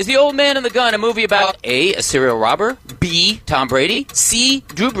 Is The Old Man and the Gun a movie about A, a serial robber, B, Tom Brady, C,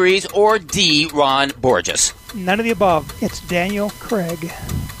 Drew Brees, or D, Ron Borges? None of the above. It's Daniel Craig.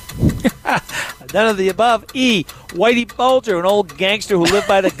 None of the above. E, Whitey Bulger, an old gangster who lived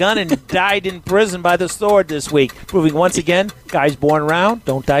by the gun and died in prison by the sword this week, proving once again, guys born round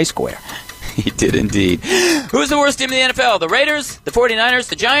don't die square. He did indeed. Who's the worst team in the NFL? The Raiders, the 49ers,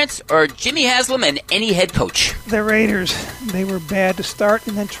 the Giants, or Jimmy Haslam and any head coach? The Raiders. They were bad to start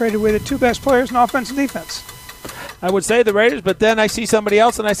and then traded away the two best players in offense and defense. I would say the Raiders, but then I see somebody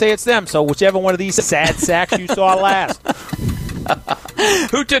else and I say it's them. So whichever one of these sad sacks you saw last.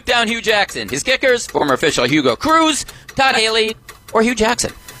 Who took down Hugh Jackson? His kickers, former official Hugo Cruz, Todd Haley, or Hugh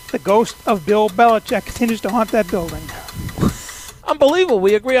Jackson? The ghost of Bill Belichick continues to haunt that building. Unbelievable.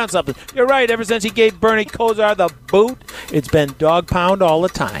 We agree on something. You're right. Ever since he gave Bernie Kosar the boot, it's been dog pound all the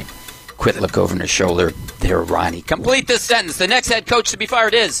time. Quit look over his shoulder. there, Ronnie. Complete this sentence. The next head coach to be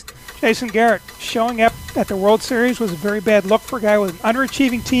fired is... Jason Garrett. Showing up at the World Series was a very bad look for a guy with an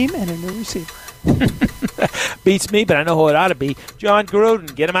underachieving team and a new receiver. Beats me, but I know who it ought to be. John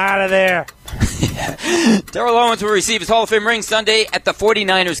Gruden. Get him out of there. Terrell Owens will receive his Hall of Fame ring Sunday at the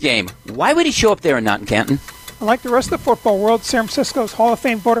 49ers game. Why would he show up there and not in Canton? Like the rest of the football world, San Francisco's Hall of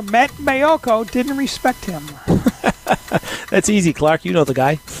Fame voter Matt Mayoko didn't respect him. That's easy, Clark. You know the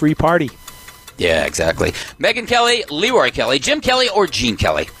guy. Free party. Yeah, exactly. Megyn Kelly, Leroy Kelly, Jim Kelly, or Gene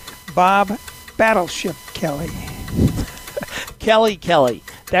Kelly? Bob Battleship Kelly. Kelly.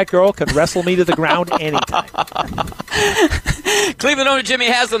 That girl can wrestle me to the ground anytime. Cleveland owner Jimmy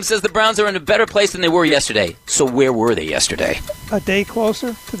Haslam says the Browns are in a better place than they were yesterday. So where were they yesterday? A day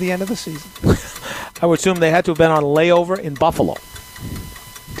closer to the end of the season. I would assume they had to have been on layover in Buffalo.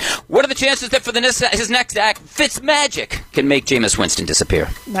 What are the chances that for his next act, Fitzmagic can make Jameis Winston disappear?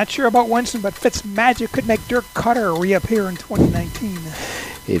 Not sure about Winston, but Fitzmagic could make Dirk Cutter reappear in 2019.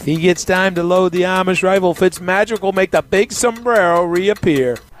 If he gets time to load the Amish rifle, Fitzmagic will make the big sombrero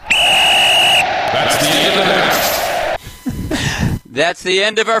reappear. That's the end of the half. That's the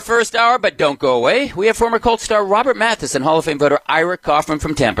end of our first hour, but don't go away. We have former Colts star Robert Mathis and Hall of Fame voter Ira Kaufman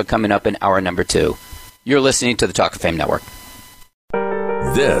from Tampa coming up in hour number 2. You're listening to the Talk of Fame Network.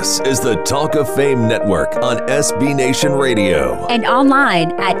 This is the Talk of Fame Network on SB Nation Radio. And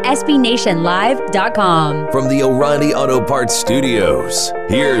online at SBNationLive.com. From the O'Reilly Auto Parts Studios,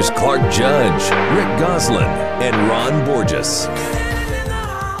 here's Clark Judge, Rick Goslin, and Ron Borges.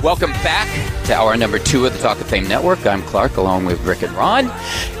 Welcome back to hour number 2 of the Talk of Fame Network. I'm Clark, along with Rick and Ron.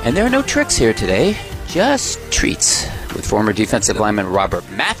 And there are no tricks here today, just treats, with former defensive lineman Robert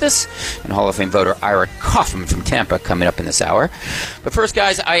Mathis and Hall of Fame voter Ira Kaufman from Tampa coming up in this hour. But first,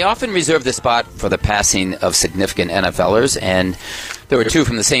 guys, I often reserve this spot for the passing of significant NFLers, and there were 2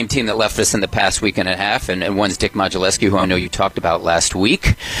 from the same team that left us in the past week and a half, and one's Dick Modzelewski, who I know you talked about last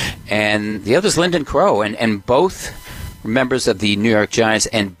week, and the other's Lyndon Crow, and both members of the New York Giants,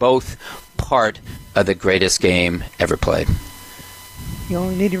 and both part of the greatest game ever played. You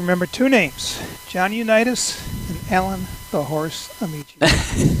only need to remember 2 names, John Unitas and Alan the Horse Amici.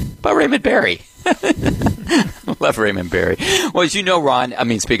 But Raymond Berry. Love Raymond Berry. Well, as you know, Ron,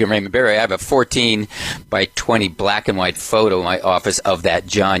 speaking of Raymond Berry, I have a 14 by 20 black and white photo in my office of that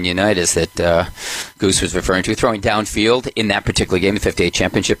John Unitas that Goose was referring to, throwing downfield in that particular game, the 58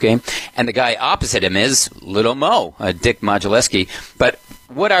 championship game. And the guy opposite him is Little Mo, Dick Modzelewski. But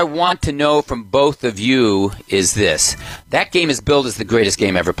what I want to know from both of you is this. That game is billed as the greatest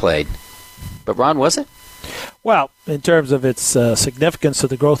game ever played. But, Ron, was it? Well, in terms of its significance to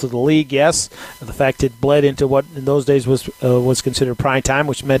the growth of the league, yes. The fact it bled into what in those days was considered prime time,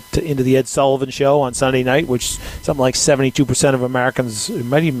 which meant into the Ed Sullivan Show on Sunday night, which something like 72% of Americans, it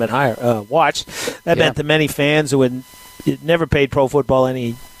might even been higher, watched. That meant that many fans who had never paid pro football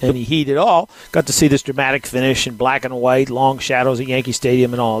any heed at all got to see this dramatic finish in black and white, long shadows at Yankee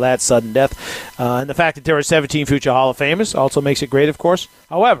Stadium and all that, sudden death. And the fact that there are 17 future Hall of Famers also makes it great, of course.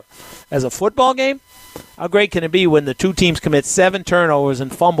 However, as a football game, how great can it be when the 2 teams commit 7 turnovers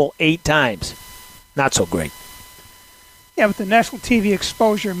and fumble 8 times? Not so great. Yeah, but the national TV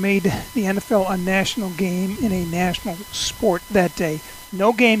exposure made the NFL a national game in a national sport that day.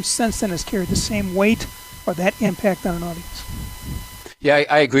 No game since then has carried the same weight or that impact on an audience. Yeah,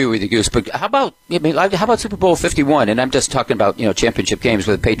 I agree with you, Goose. But how about Super Bowl 51? And I'm just talking about championship games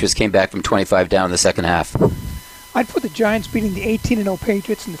where the Patriots came back from 25 down in the second half. I'd put the Giants beating the 18-0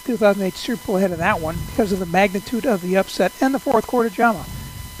 Patriots in the 2008 Super Bowl ahead of that one because of the magnitude of the upset and the fourth quarter drama.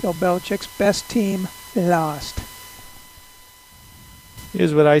 Bill Belichick's best team lost.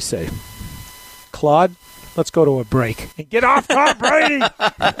 Here's what I say. Claude, let's go to a break. And get off Tom Brady!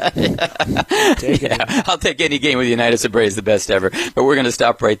 I'll take any game with Unitas or Braves, the best ever. But we're going to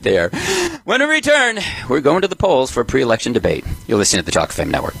stop right there. When we return, we're going to the polls for a pre-election debate. You're listening to the Talk of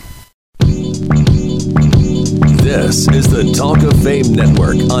Fame Network. This is the Talk of Fame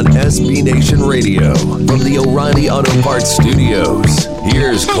Network on SB Nation Radio. From the O'Reilly Auto Parts Studios,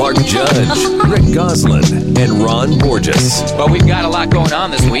 here's Clark Judge, Rick Goslin, and Ron Borges. Well, we've got a lot going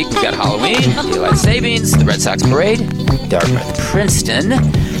on this week. We've got Halloween, Daylight Savings, the Red Sox Parade, Dartmouth, Princeton,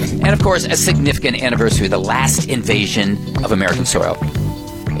 and, of course, a significant anniversary of the last invasion of American soil.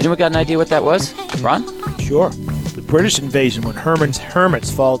 Anyone got an idea what that was? Ron? Sure. The British invasion when Herman's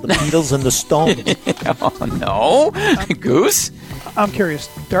Hermits followed the Beatles and the Stones. Oh, no. Goose? I'm curious.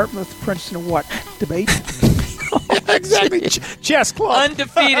 Dartmouth, Princeton, what? Debate? Exactly. Chess club.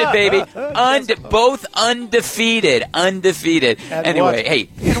 Undefeated, baby. Both undefeated. At anyway, what? hey.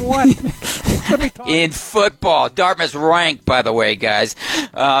 In what? In football. Dartmouth's ranked, by the way, guys.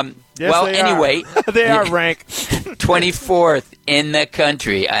 Yes, well, they anyway. are. They are ranked. 24th in the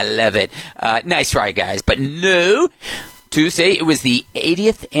country. I love it. Nice try, guys. But no, Tuesday, it was the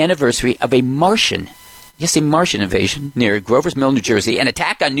 80th anniversary of a Martian invasion near Grover's Mill, New Jersey, an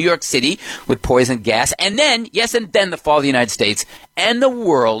attack on New York City with poison gas, and then the fall of the United States and the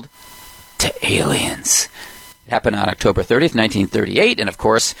world to aliens. It happened on October 30th, 1938, and of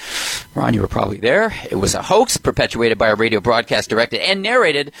course, Ron, you were probably there. It was a hoax perpetuated by a radio broadcast directed and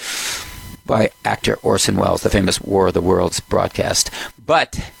narrated by actor Orson Welles, the famous War of the Worlds broadcast.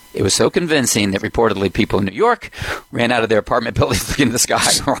 But it was so convincing that reportedly people in New York ran out of their apartment buildings looking in the sky.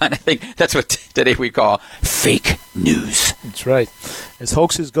 Ron, I think that's what today we call fake news. That's right. As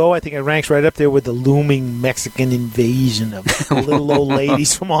hoaxes go, I think it ranks right up there with the looming Mexican invasion of little old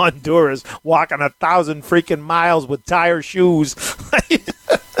ladies from Honduras walking 1,000 freaking miles with tire shoes.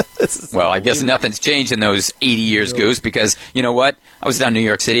 Well, I guess nothing's changed in those 80 years, Goose, because you know what? I was down in New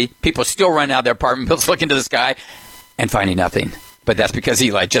York City. People still running out of their apartment buildings looking to the sky and finding nothing. But that's because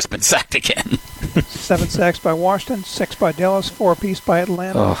Eli just been sacked again. 7 sacks by Washington, 6 by Dallas, 4 apiece by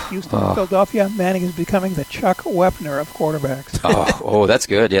Atlanta, Houston, Philadelphia. Manning is becoming the Chuck Wepner of quarterbacks. That's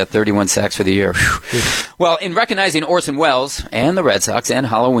good. Yeah, 31 sacks for the year. Well, in recognizing Orson Welles and the Red Sox and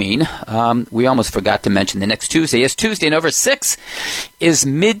Halloween, we almost forgot to mention the next Tuesday. It's Tuesday, November 6th, is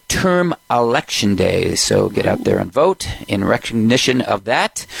midterm election day. So get out there and vote in recognition of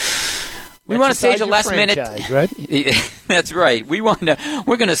that. We want to stage a last-minute. Right? That's right. We're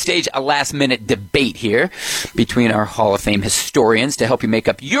going to stage a last-minute debate here between our Hall of Fame historians to help you make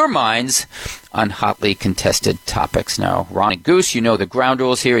up your minds on hotly contested topics. Now, Ron and Goose, you know the ground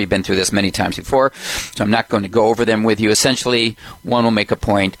rules here. You've been through this many times before, so I'm not going to go over them with you. Essentially, one will make a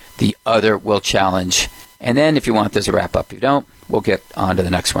point, the other will challenge, and then if you want, there's a wrap-up. If you don't, we'll get on to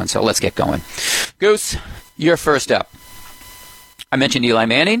the next one. So let's get going. Goose, you're first up. I mentioned Eli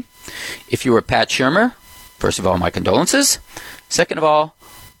Manning. If you were Pat Shurmur, first of all, my condolences. Second of all,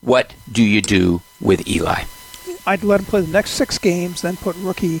 what do you do with Eli? I'd let him play the next 6 games, then put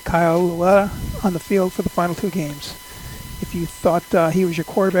rookie Kyle Lauletta on the field for the final 2 games. If you thought he was your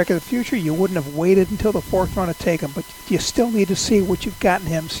quarterback of the future, you wouldn't have waited until the 4th round to take him. But you still need to see what you've got in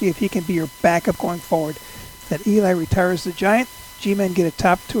him, see if he can be your backup going forward. That Eli retires the Giant, G-Men get a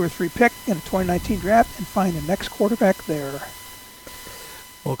top 2 or 3 pick in a 2019 draft, and find the next quarterback there.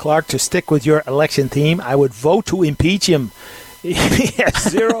 Well, Clark, to stick with your election theme, I would vote to impeach him. He has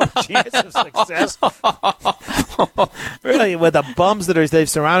 0 chance of success. Really, with the bums they've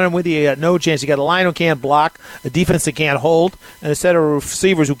surrounded him with, you got no chance. You got a line who can't block, a defense that can't hold, and a set of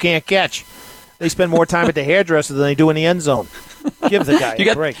receivers who can't catch. They spend more time at the hairdresser than they do in the end zone. Give the guy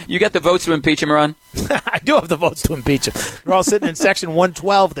a break. You got the votes to impeach him, Ron? I do have the votes to impeach him. They're all sitting in section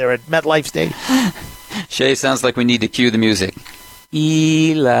 112 there at MetLife Stadium. Shay, sounds like we need to cue the music.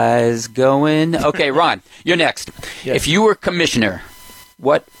 Eli's going. Okay, Ron, you're next. Yes. If you were commissioner,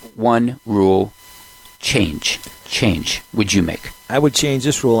 what one rule change would you make? I would change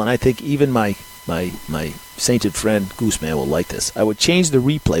this rule, and I think even my sainted friend Gooseman will like this. I would change the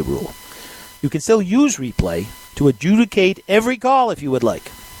replay rule. You can still use replay to adjudicate every call if you would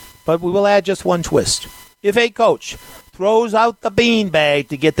like, but we will add just one twist. If a coach throws out the beanbag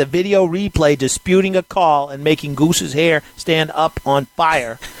to get the video replay disputing a call and making Goose's hair stand up on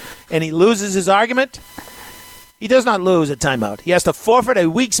fire, and he loses his argument, he does not lose a timeout. He has to forfeit a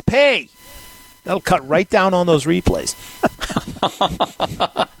week's pay. That'll cut right down on those replays.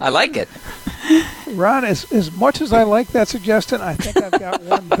 I like it. Ron, as much as I like that suggestion, I think I've got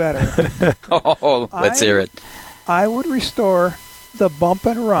one better. Let's hear it. I would restore the bump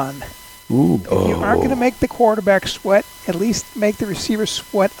and run. Ooh. If you aren't going to make the quarterback sweat, at least make the receiver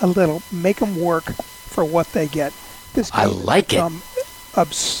sweat a little. Make them work for what they get. This I like it.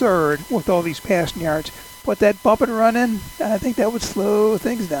 Absurd with all these passing yards. Put that bump and run in, I think that would slow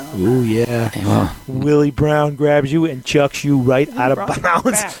things down. Ooh, yeah. Well, Willie Brown grabs you and chucks you right out of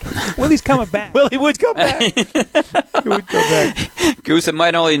bounds. Willie's coming back. Willie would come back. He would come back. Goose, it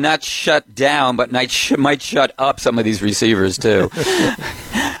might only not shut down, but might shut up some of these receivers, too.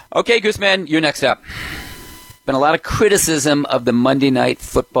 Okay, Gooseman, you're next up. Been a lot of criticism of the Monday Night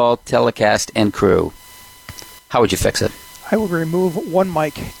Football telecast and crew. How would you fix it? I would remove one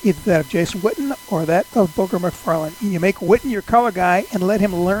mic, either that of Jason Witten or that of Booger McFarland. You make Witten your color guy and let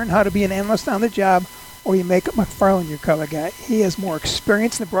him learn how to be an analyst on the job, or you make McFarland your color guy. He has more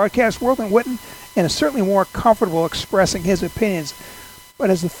experience in the broadcast world than Witten and is certainly more comfortable expressing his opinions. But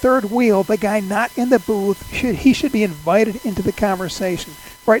as the third wheel, the guy not in the booth, he should be invited into the conversation.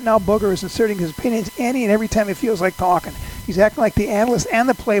 Right now, Booger is inserting his opinions any and every time he feels like talking. He's acting like the analyst and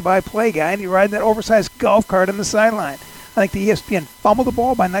the play-by-play guy, and he's riding that oversized golf cart on the sideline. I think the ESPN fumbled the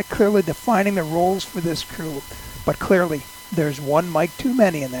ball by not clearly defining the roles for this crew. But clearly, there's one Mike too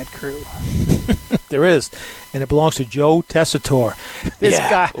many in that crew. There is, and it belongs to Joe Tessitore. This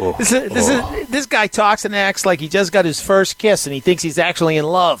guy, this guy talks and acts like he just got his first kiss, and he thinks he's actually in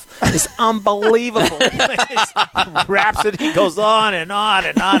love. It's unbelievable. Rhapsody goes on and on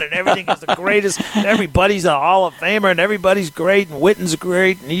and on, and everything is the greatest. And everybody's a Hall of Famer, and everybody's great, and Witten's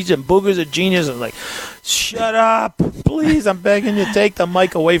great, and Booger's a genius. And like, shut up, please! I'm begging you, take the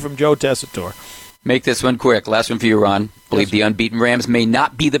mic away from Joe Tessitore. Make this one quick. Last one for you, Ron. Believe the unbeaten Rams may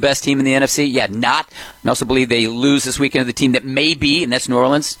not be the best team in the NFC. Yeah, not. I also believe they lose this weekend to the team that may be, and that's New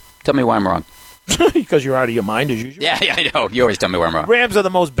Orleans. Tell me why I'm wrong. Because you're out of your mind, as usual. Yeah, I know. You always tell me why I'm wrong. Rams are the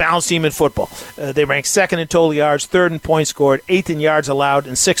most balanced team in football. They rank second in total yards, third in points scored, eighth in yards allowed,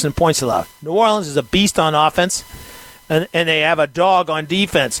 and sixth in points allowed. New Orleans is a beast on offense. And they have a dog on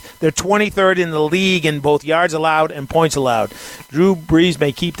defense. They're 23rd in the league in both yards allowed and points allowed. Drew Brees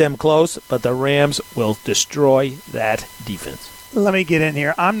may keep them close, but the Rams will destroy that defense. Let me get in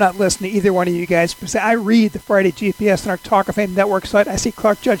here. I'm not listening to either one of you guys. I read the Friday GPS on our Talk of Fame network site. I see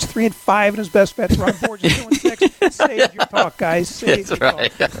Clark Judge 3-5 in his best bets. Ron Borges 2-6. Save your talk, guys. Save That's your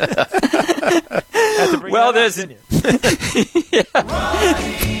right. talk. Well, there's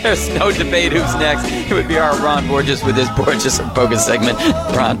no debate who's next. It would be our Ron Borges with his Borges and Bogus segment.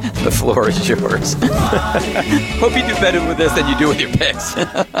 Ron, the floor is yours. Hope you do better with this than you do with your picks.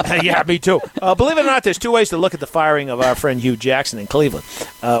 Yeah, me too. Believe it or not, there's two ways to look at the firing of our friend Hugh Jackson in Cleveland.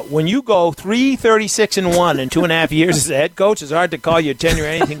 When you go 3-36-1 in 2.5 years as a head coach, it's hard to call your tenure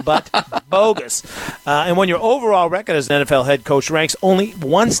anything but bogus. And when your overall record as an NFL head coach ranks only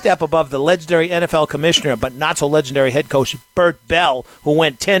one step above the legendary NFL commissioner, but not so legendary head coach Bert Bell, who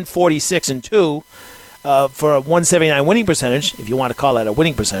went 10-46-2 for a 179 winning percentage, if you want to call that a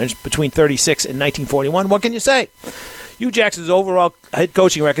winning percentage, between 36 and 1941, what can you say? Hugh Jackson's overall head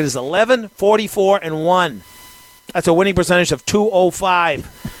coaching record is 11-44-1. That's a winning percentage of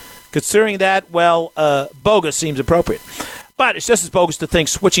 205. Considering that, well, bogus seems appropriate. But it's just as bogus to think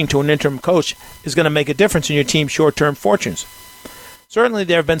switching to an interim coach is going to make a difference in your team's short-term fortunes. Certainly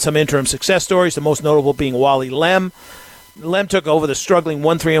there have been some interim success stories, the most notable being Wally Lem. Lem took over the struggling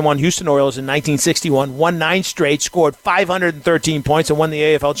 1-3-1 Houston Oilers in 1961, won 9 straight, scored 513 points, and won the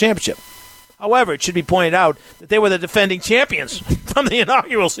AFL championship. However, it should be pointed out that they were the defending champions from the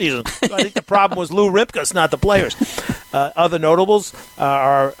inaugural season. So I think the problem was Lou Ripkus, not the players. Other notables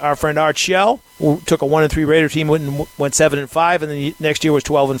are our friend Art Shell, who took a 1-3 Raider team and went 7-5, and then the next year was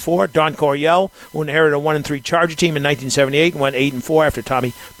 12-4. Don Coryell, who inherited a 1-3 Charger team in 1978 and went 8-4 after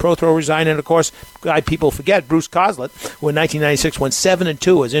Tommy Prothro resigned. And of course, guy people forget, Bruce Coslett, who in 1996 went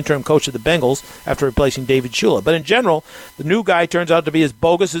 7-2 as interim coach of the Bengals after replacing David Shula. But in general, the new guy turns out to be as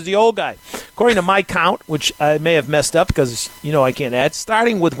bogus as the old guy. According to my count, which I may have messed up because I can't add,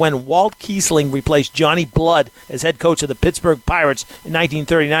 starting with when Walt Kiesling replaced Johnny Blood as head coach of the Pittsburgh Pirates in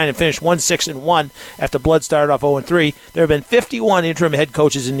 1939 and finished 1-6-1 after Blood started off 0-3, there have been 51 interim head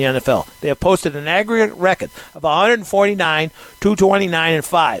coaches in the NFL. They have posted an aggregate record of 149, 229, and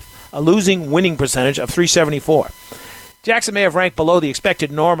 5, a losing winning percentage of 374. Jackson may have ranked below the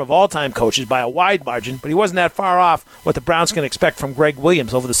expected norm of all-time coaches by a wide margin, but he wasn't that far off what the Browns can expect from Greg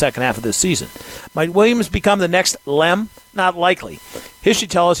Williams over the second half of this season. Might Williams become the next Lem? Not likely. History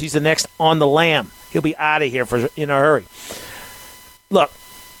tells us he's the next on the lam. He'll be out of here in a hurry. Look,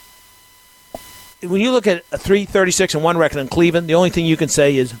 when you look at a 3-36-1 record in Cleveland, the only thing you can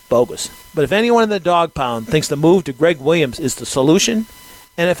say is bogus. But if anyone in the dog pound thinks the move to Greg Williams is the solution,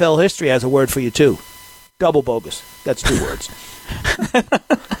 NFL history has a word for you too. Double bogus. That's 2 words.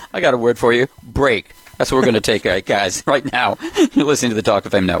 I got a word for you. Break. That's what we're going to take, guys, right now. You're listening to the Talk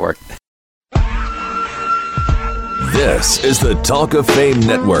of Fame Network. This is the Talk of Fame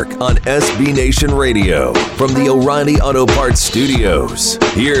Network on SB Nation Radio. From the O'Reilly Auto Parts Studios,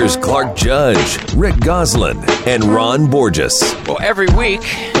 here's Clark Judge, Rick Goslin, and Ron Borges. Well, every week,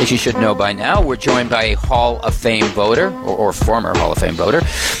 as you should know by now, we're joined by a Hall of Fame voter, or former Hall of Fame voter,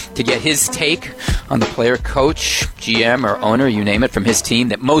 to get his take on the player, coach, GM, or owner, you name it, from his team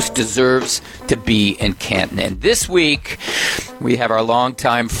that most deserves to be in Canton. And this week, we have our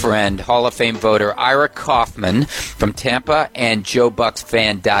longtime friend, Hall of Fame voter Ira Kaufman from Tampa and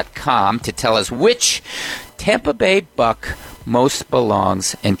JoeBucksFan.com to tell us which Tampa Bay Buck most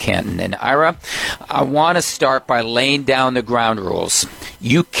belongs in Canton. And Ira, I want to start by laying down the ground rules.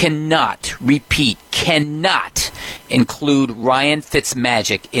 You cannot include Ryan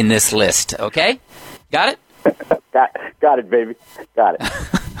Fitzmagic in this list, okay? Got it? Got it, baby. Got it.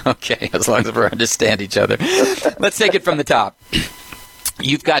 Okay, as long as we understand each other. Let's take it from the top.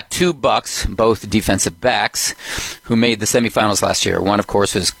 You've got two Bucks, both defensive backs, who made the semifinals last year. One, of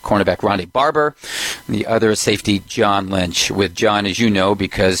course, was cornerback Ronde Barber. The other is safety John Lynch. With John, as you know,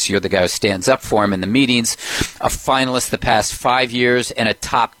 because you're the guy who stands up for him in the meetings, a finalist the past 5 years and a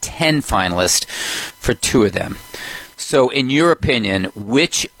top 10 finalist for two of them. So, in your opinion,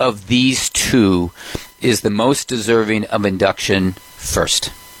 which of these two is the most deserving of induction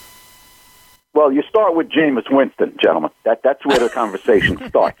first? Well, you start with Jameis Winston, gentlemen. That's where the conversation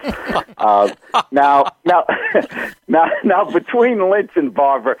starts. Now, between Lynch and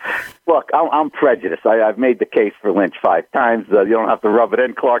Barber, look, I'm prejudiced. I've made the case for Lynch 5 times. You don't have to rub it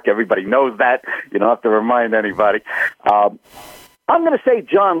in, Clark. Everybody knows that. You don't have to remind anybody. I'm going to say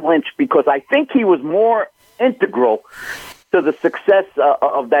John Lynch because I think he was more integral to the success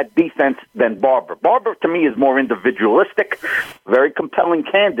of that defense than Barber. Barber, to me, is more individualistic, very compelling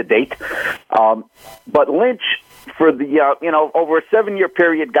candidate. But Lynch, for the, over a 7-year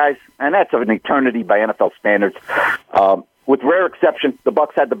period, guys, and that's an eternity by NFL standards, with rare exception, the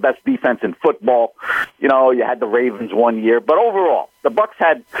Bucs had the best defense in football. You had the Ravens 1 year, but overall, the Bucs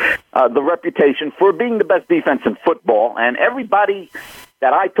had the reputation for being the best defense in football, and everybody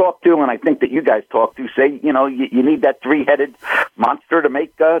that I talk to, and I think that you guys talk to, say, you need that 3-headed monster to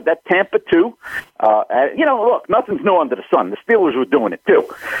make that Tampa 2. Look, nothing's new under the sun. The Steelers were doing it too.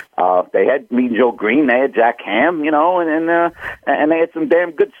 They had Mean Joe Green, they had Jack Ham, and they had some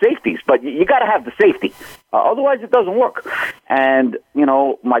damn good safeties. But you got to have the safety, otherwise it doesn't work. And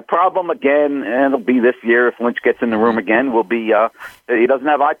my problem again, and it'll be this year if Lynch gets in the room again, will be he doesn't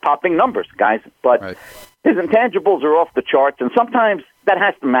have eye-popping numbers, guys. But right. His intangibles are off the charts, and sometimes that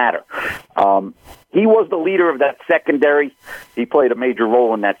has to matter. He was the leader of that secondary. He played a major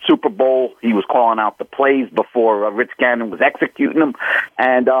role in that Super Bowl. He was calling out the plays before Rich Gannon was executing them.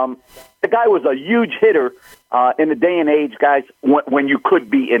 And the guy was a huge hitter in the day and age, guys, when you could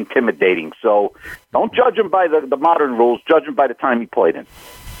be intimidating. So don't judge him by the modern rules. Judge him by the time he played in.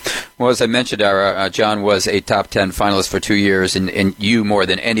 Well, as I mentioned, John was a top 10 finalist for 2 years, and you more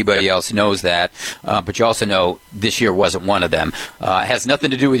than anybody else knows that. But you also know this year wasn't one of them. It has nothing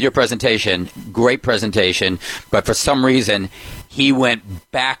to do with your presentation. Great presentation. But for some reason, he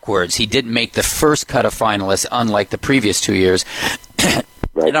went backwards. He didn't make the first cut of finalists, unlike the previous 2 years.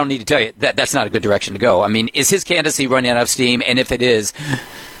 Right. I don't need to tell you, that's not a good direction to go. I mean, is his candidacy running out of steam? And if it is,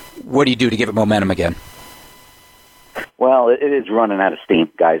 what do you do to give it momentum again? Well, it is running out of steam,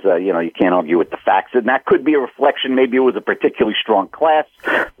 guys. You can't argue with the facts. And that could be a reflection. Maybe it was a particularly strong class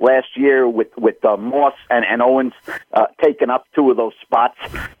last year with Moss and Owens taking up 2 of those spots.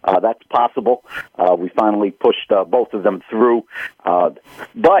 That's possible. We finally pushed both of them through.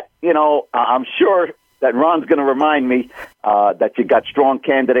 But, I'm sure that Ron's going to remind me that you got strong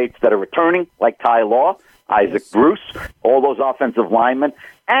candidates that are returning, like Ty Law, Isaac Bruce, all those offensive linemen,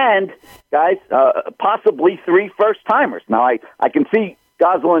 and, guys, possibly 3 first-timers. Now, I can see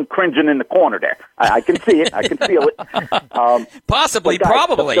Goslin cringing in the corner there. I can see it. I can feel it. Possibly, guys,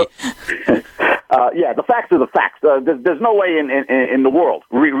 probably. Yeah, the facts are the facts. There's no way in the world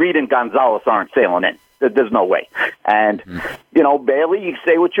Reed and Gonzalez aren't sailing in. There's no way. And, Bailey, you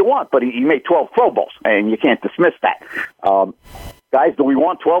say what you want, but he made 12 Pro Bowls, and you can't dismiss that. Guys, do we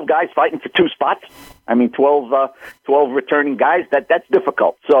want 12 guys fighting for 2 spots? I mean, 12 returning guys, that's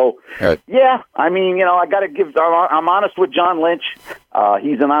difficult. So, right. Yeah, I mean, I got to give, I'm honest with John Lynch.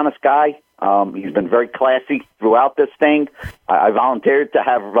 He's an honest guy. He's been very classy throughout this thing. I volunteered to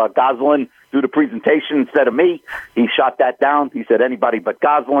have Goslin do the presentation instead of me. He shot that down. He said anybody but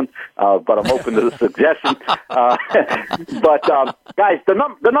Goslin, but I'm open to the suggestion. But guys,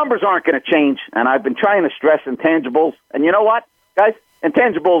 the numbers aren't going to change, and I've been trying to stress intangibles. And you know what, guys?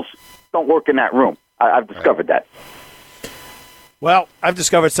 Intangibles don't work in that room. I've discovered that. Well, I've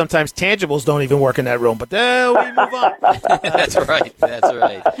discovered sometimes tangibles don't even work in that room, but then we move on. That's right.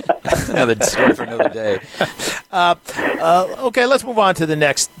 Another story for another day. Okay, let's move on to the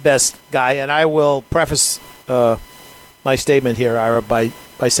next best guy, and I will preface my statement here, Ira, by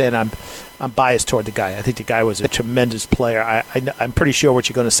saying I'm biased toward the guy. I think the guy was a tremendous player. I'm pretty sure what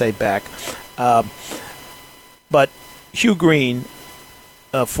you're going to say back. But Hugh Green,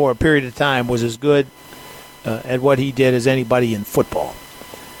 for a period of time, was as good at what he did as anybody in football.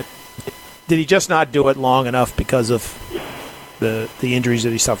 Did he just not do it long enough because of the injuries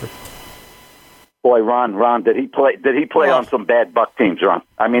that he suffered? Boy, Ron, did he play on some bad Buck teams, Ron?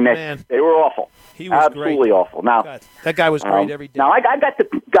 I mean, they were awful. He was absolutely great. Awful. Now, God, that guy was great every day. Now, I got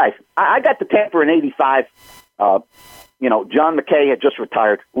the Tampa in '85. John McKay had just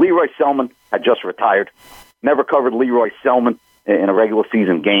retired. Leroy Selman had just retired. Never covered Leroy Selman. in a regular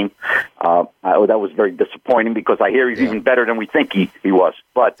season game. That was very disappointing because I hear he's even better than we think he was.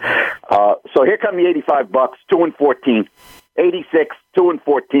 But so here come the 85 Bucks, 2-14, 86,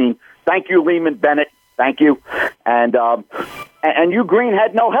 2-14. Thank you, Lehman Bennett. Thank you. And Hugh Green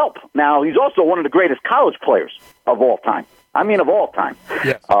had no help. Now, he's also one of the greatest college players of all time. I mean, of all time.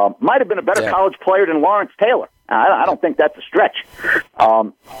 Yes. Might have been a better college player than Lawrence Taylor. I don't think that's a stretch.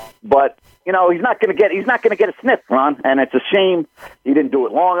 But you know, he's not going to get a sniff, Ron. And it's a shame he didn't do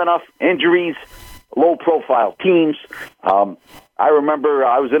it long enough. Injuries, low-profile teams. I remember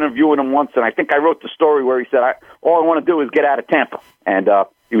I was interviewing him once, and I think I wrote the story where he said, all I want to do is get out of Tampa. And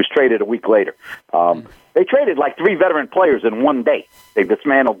he was traded a week later. They traded like 3 veteran players in one day. They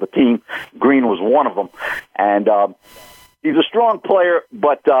dismantled the team. Green was one of them. And he's a strong player,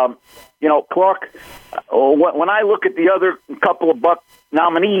 but, you know, Clark, when I look at the other couple of Buck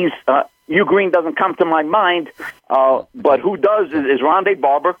nominees, Hugh Green doesn't come to my mind, but who does is Rondé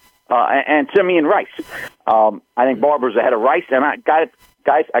Barber and Simeon Rice. I think Barber's ahead of Rice, and guys,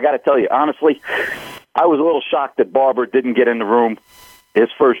 I got to tell you, honestly, I was a little shocked that Barber didn't get in the room his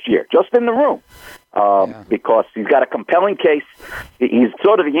first year, just in the room, because he's got a compelling case. He's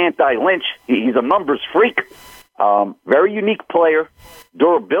sort of the anti-Lynch. He's a numbers freak, very unique player,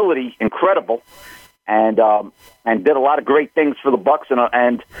 durability incredible, and did a lot of great things for the Bucks.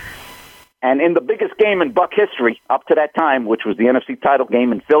 And in the biggest game in Buck history up to that time, which was the NFC title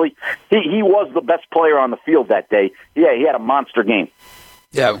game in Philly, he was the best player on the field that day. Yeah, he had a monster game.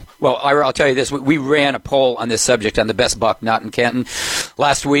 Yeah, well, I'll tell you this. We ran a poll on this subject on the Best Buck Not in Canton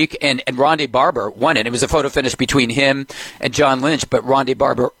last week, and Rondé Barber won it. It was a photo finish between him and John Lynch, but Rondé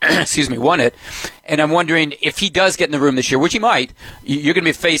Barber, won it. And I'm wondering if he does get in the room this year, which he might, you're going to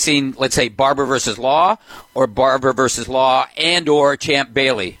be facing, let's say, Barber versus Law, or Barber versus Law and or Champ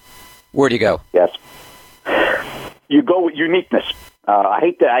Bailey. Where do you go? Yes. You go with uniqueness. I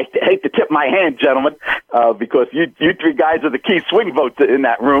hate to tip my hand, gentlemen, because you 3 guys are the key swing votes in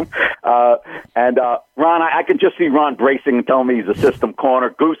that room. And Ron, I can just see Ron bracing and telling me he's a system corner.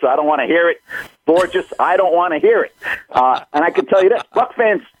 Goose, I don't want to hear it. Borges, I don't want to hear it. And I can tell you this, Buck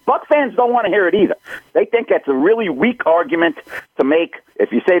fans don't want to hear it either. They think that's a really weak argument to make.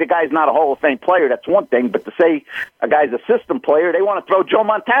 If you say the guy's not a Hall of Fame player, that's one thing. But to say a guy's a system player, they want to throw Joe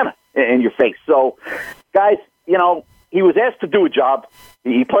Montana in your face. So, guys, you know, he was asked to do a job.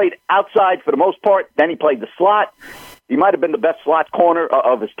 He played outside for the most part. Then he played the slot. He might have been the best slot corner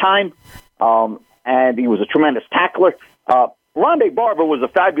of his time, and he was a tremendous tackler. Rondé Barber was a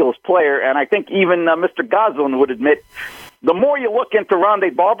fabulous player, and I think even Mr. Goslin would admit, the more you look into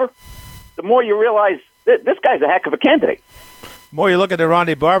Rondé Barber, the more you realize this guy's a heck of a candidate. The more you look at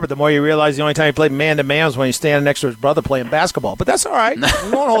Rondé Barber, the more you realize the only time he played man-to-man was when he's standing next to his brother playing basketball. But that's all right. We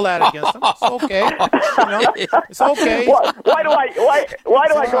won't hold that against him. It's okay. You know, it's okay. Why do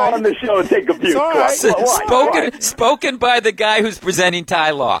I go on this show and take abuse? It's all right. Spoken by the guy who's presenting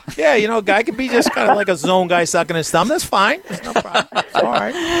Ty Law. Yeah, you know, a guy can be just kind of like a zone guy sucking his thumb. That's fine. There's no problem. It's all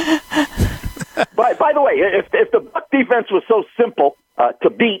right. By the way, if the Buck defense was so simple to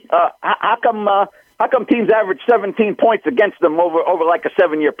beat, how come teams average 17 points against them over like a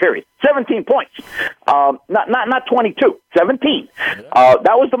 7-year period? 17 points, not 22. 17.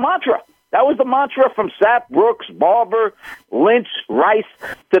 That was the mantra. That was the mantra from Sapp, Brooks, Barber, Lynch, Rice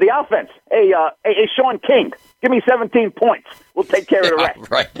to the offense. Hey, Sean King, give me 17 points. We'll take care of the rest.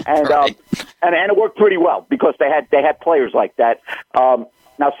 Right. And it worked pretty well because they had players like that.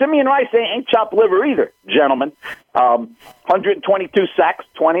 Now, Simeon Rice ain't chopped liver either, gentlemen. 122 sacks,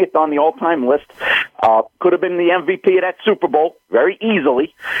 20th on the all-time list. Could have been the MVP of that Super Bowl very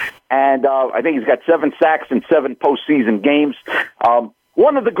easily. And I think he's got 7 sacks in 7 postseason games.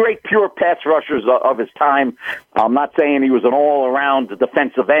 One of the great pure pass rushers of his time. I'm not saying he was an all-around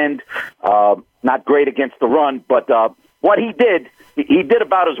defensive end, not great against the run, but what he did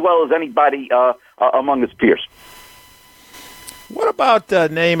about as well as anybody among his peers. What about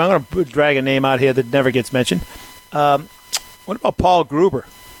name? I'm going to drag a name out here that never gets mentioned. What about Paul Gruber?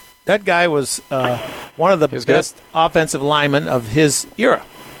 That guy was one of the best offensive linemen of his era.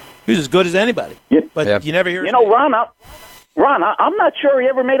 He was as good as anybody. But you never hear his name. Ron, I'm not sure he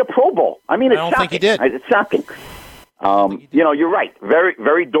ever made a Pro Bowl. I mean, it's I don't shocking. think he did. It's shocking. You know, you're right. Very,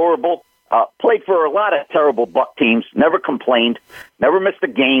 very durable. Played for a lot of terrible Buck teams. Never complained. Never missed a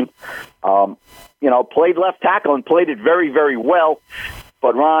game. You know, played left tackle and played it very, very well.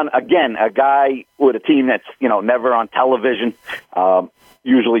 But Ron, again, a guy with a team that's, you know, never on television,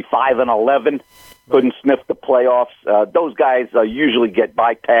 usually 5-11, couldn't sniff the playoffs. Those guys usually get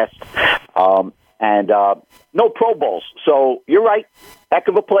bypassed. and no Pro Bowls. So you're right. Heck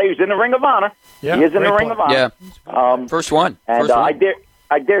of a player. He's in the Ring of Honor. Yeah, he is in the great Ring of Honor. Yeah. First one. And First one.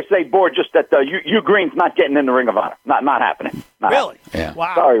 I dare say, Board, just that you Green's not getting in the Ring of Honor. Not happening. Not Really? happening. Yeah.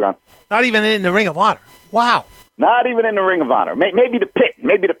 Wow. Sorry, Ron. Not even in the Ring of Honor. Wow. Not even in the Ring of Honor. Maybe the Pit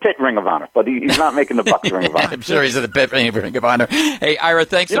Ring of Honor, but he's not making the Bucks Ring of Honor. I'm sure he's in the Pit Ring of Honor. Hey, Ira,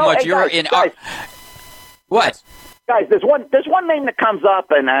 thanks so much. Hey, You're guys, in. guys. What? Guys, there's one name that comes up,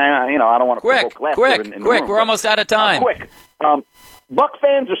 and I don't want to Quick. in the room, We're almost out of time. Quick. Buck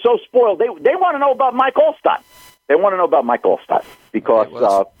fans are so spoiled. They want to know about Mike Allstott. They want to know about Mike Allstott because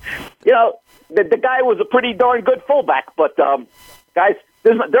the guy was a pretty darn good fullback. But guys,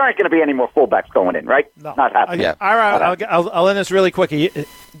 there aren't going to be any more fullbacks going in, right? No. Not happening. Yeah. All right, I'll end this really quick.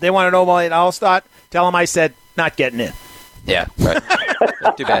 They want to know about Allstott. Tell them I said not getting in. Yeah, right.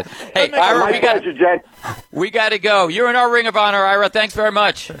 Too bad. Hey, Ira, My pleasure, Jen. we got to go. You're in our Ring of Honor, Ira. Thanks very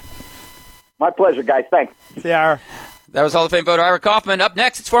much. My pleasure, guys. Thanks. They are. That was Hall of Fame voter Ira Kaufman. Up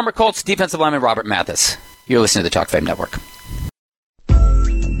next, it's former Colts defensive lineman Robert Mathis. You're listening to the Talk Fame Network.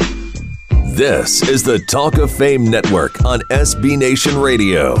 This is the Talk of Fame Network on SB Nation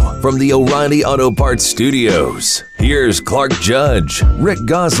Radio from the O'Reilly Auto Parts Studios. Here's Clark Judge, Rick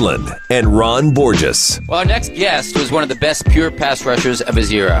Goslin, and Ron Borges. Well, our next guest was one of the best pure pass rushers of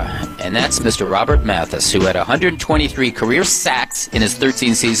his era, and that's Mr. Robert Mathis, who had 123 career sacks in his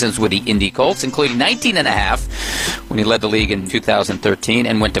 13 seasons with the Indy Colts, including 19 and a half when he led the league in 2013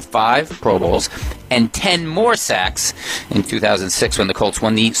 and went to 5 Pro Bowls, and 10 more sacks in 2006 when the Colts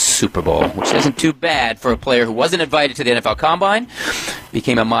won the Super Bowl, which isn't too bad for a player who wasn't invited to the NFL Combine,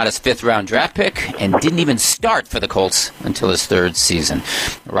 became a modest 5th-round draft pick, and didn't even start for the Colts until his 3rd season.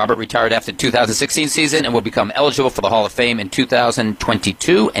 Robert retired after the 2016 season and will become eligible for the Hall of Fame in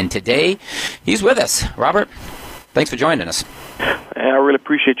 2022, and today he's with us. Robert, thanks for joining us. I really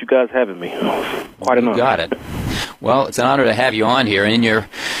appreciate you guys having me. Quite an honor. You got it. Well, it's an honor to have you on here. And in your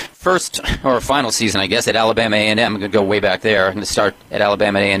first or final season, I guess, at Alabama A&M, I'm going to go way back there. I'm going to start at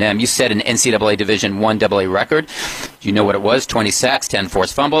Alabama A&M. You set an NCAA Division I AA record. Do you know what it was? 20 sacks, 10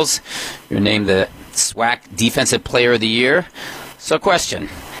 forced fumbles. You're named the SWAC Defensive Player of the Year. So question,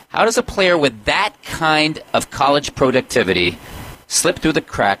 how does a player with that kind of college productivity slip through the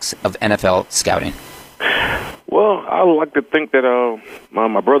cracks of NFL scouting? Well, I would like to think that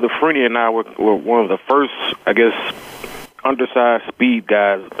my brother Freeney and I were one of the first, I guess, undersized speed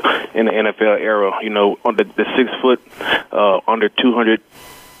guys in the NFL era. You know, under the 6 foot, under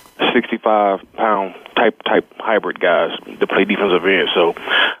 265-pound type hybrid guys to play defensive end. So,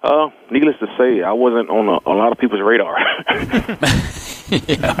 needless to say, I wasn't on a lot of people's radar.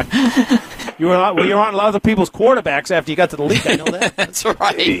 Yeah. You were on a lot of people's quarterbacks after you got to the league. I know that. That's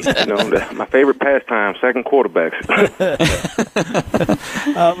right. You know, my favorite pastime, second quarterbacks.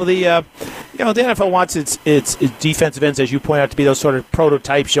 The NFL wants its defensive ends, as you point out, to be those sort of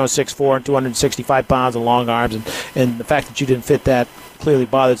prototypes, 6'4" and 265 pounds and long arms, and the fact that you didn't fit that clearly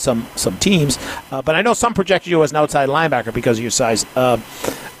bothered some teams. But I know some projected you as an outside linebacker because of your size.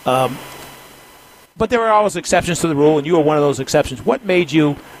 But there are always exceptions to the rule, and you were one of those exceptions. What made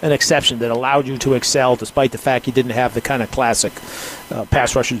you an exception that allowed you to excel despite the fact you didn't have the kind of classic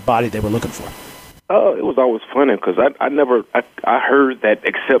pass rusher's body they were looking for? It was always funny because I heard that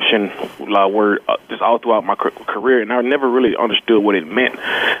exception word just all throughout my career, and I never really understood what it meant.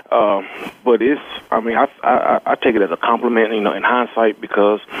 But I take it as a compliment, in hindsight,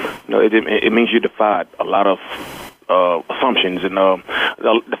 because it means you defied a lot of assumptions and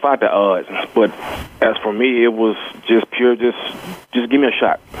defied the odds. But as for me, it was just pure, just give me a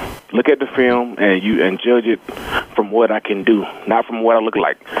shot. Look at the film and judge it from what I can do, not from what I look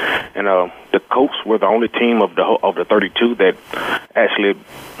like. And the Colts were the only team of the 32 that actually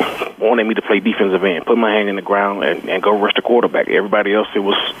wanted me to play defensive end, put my hand in the ground and go rush the quarterback. Everybody else, it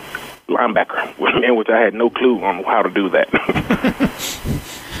was linebacker, which I had no clue on how to do that.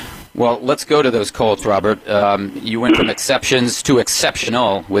 Well, let's go to those Colts, Robert. You went from exceptions to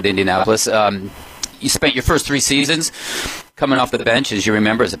exceptional with Indianapolis. You spent your first 3 seasons coming off the bench, as you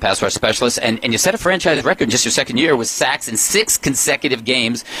remember, as a pass rush specialist, and you set a franchise record in just your second year with sacks in 6 consecutive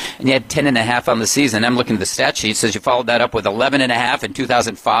games, and you had 10.5 on the season. I'm looking at the stat sheet. It says you followed that up with 11.5 in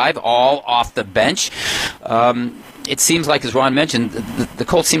 2005, all off the bench. It seems like, as Ron mentioned, the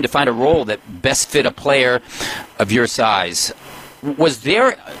Colts seemed to find a role that best fit a player of your size. Was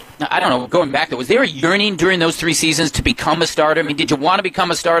there, I don't know, going back, was there a yearning during those 3 seasons to become a starter? I mean, did you want to become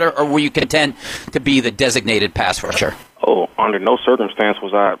a starter, or were you content to be the designated pass rusher? Oh, under no circumstance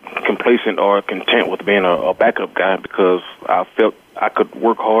was I complacent or content with being a backup guy, because I I could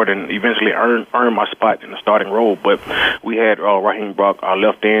work hard and eventually earn my spot in the starting role. But we had Raheem Brock, our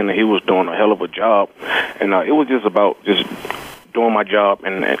left end, and he was doing a hell of a job. And it was just about just doing my job,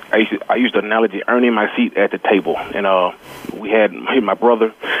 and I used the analogy earning my seat at the table. And we had my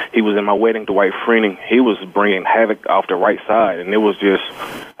brother. He was in my wedding, Dwight Freeney. He was bringing havoc off the right side, and it was just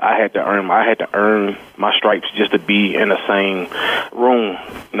I had to earn my stripes just to be in the same room,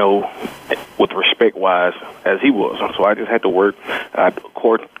 with respect wise as he was. So I just had to work.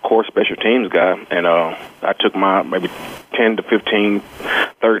 Core special teams guy, and I took my maybe 10 to 15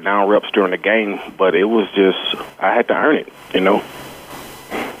 third down reps during the game, but it was just I had to earn it.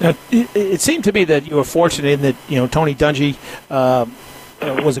 Now, it seemed to me that you were fortunate in that Tony Dungy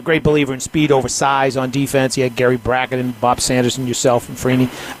was a great believer in speed over size on defense. You had Gary Brackett and Bob Sanderson, yourself and Freeney.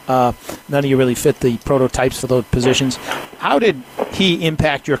 None of you really fit the prototypes for those positions. How did he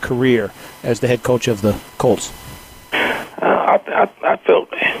impact your career as the head coach of the Colts? I felt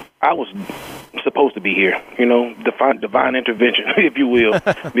I was supposed to be here, divine intervention, if you will,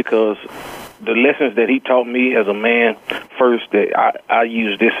 because the lessons that he taught me as a man, first, that I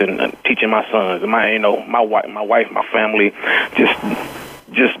use this in teaching my sons, and my wife, my family,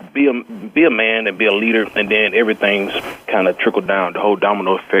 just be a man and be a leader, and then everything's kind of trickled down, the whole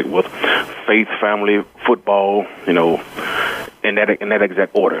domino effect with faith, family, football, in that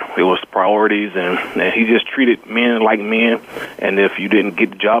exact order. It was priorities, and he just treated men like men, and if you didn't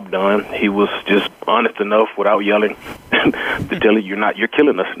get the job done, he was just honest enough without yelling to tell you you're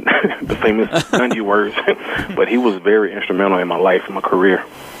killing us, the famous Dungy words. But he was very instrumental in my life and my career.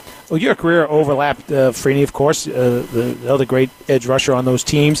 Well, your career overlapped Freeney, of course, the other great edge rusher on those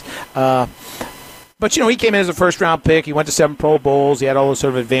teams. But, he came in as a first-round pick. He went to 7 Pro Bowls. He had all those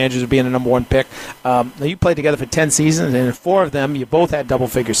sort of advantages of being a number 1 pick. Now, you played together for 10 seasons, and in 4 of them, you both had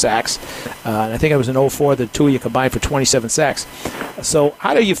double-figure sacks. And I think it was in 2004 the two of you combined for 27 sacks. So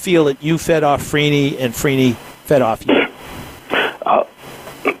how do you feel that you fed off Freeney and Freeney fed off you?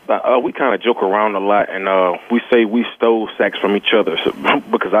 We kind of joke around a lot, and we say we stole sacks from each other,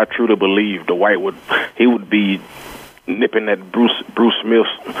 because I truly believe Dwight would be nipping at Bruce Smith's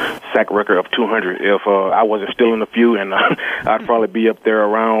sack record of 200 if I wasn't stealing a few, and I'd probably be up there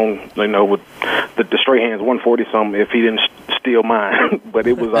around, with the straight hands 140-something if he didn't steal mine. But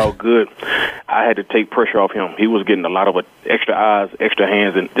it was all good. I had to take pressure off him. He was getting a lot of extra eyes, extra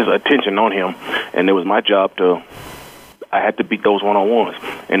hands, and just attention on him, and it was my job I had to beat those one-on-ones.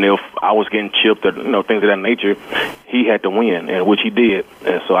 And if I was getting chipped or, things of that nature, he had to win, and which he did.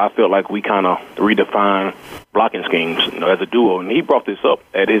 And so I felt like we kind of redefined blocking schemes, as a duo. And he brought this up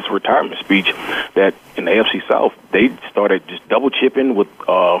at his retirement speech that in the AFC South, they started just double chipping with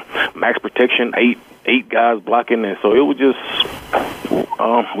max protection, eight guys blocking. And so it was just,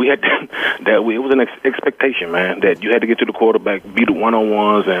 we had it was an expectation, man, that you had to get to the quarterback, beat the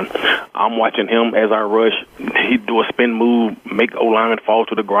one-on-ones, and I'm watching him as I rush. He'd do a spin move, make O-lineman fall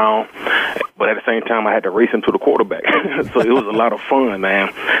to the ground, but at the same time, I had to race him to the quarterback. So it was a lot of fun,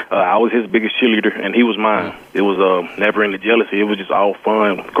 man. I was his biggest cheerleader, and he was mine. It was never any jealousy. It was just all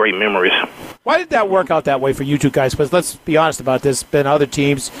fun, great memories. Why did that work out that way for you two guys? Because let's be honest about this. Been other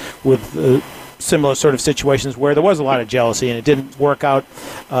teams with similar sort of situations where there was a lot of jealousy and it didn't work out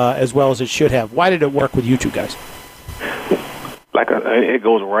as well as it should have. Why did it work with you two guys? It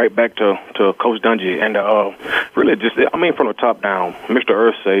goes right back to Coach Dungy, and really just, from the top down, Mr.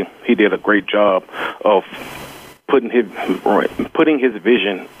 Irsay, he did a great job of putting his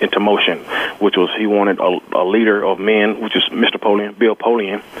vision into motion, which was he wanted a leader of men, which is Mr. Polian, Bill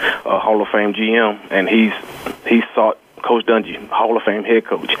Polian, a Hall of Fame GM, and he sought Coach Dungy, Hall of Fame head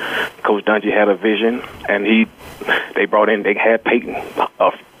coach. Coach Dungy had a vision, and they had Peyton,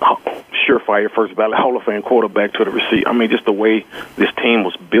 a surefire first ballot Hall of Fame quarterback, to the receiver. Just the way this team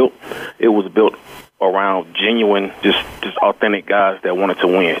was built, it was built around genuine, just authentic guys that wanted to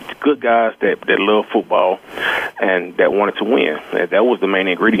win. Good guys that love football and that wanted to win. That was the main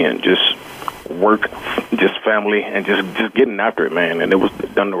ingredient. Just work, just family, and just getting after it, man. And it was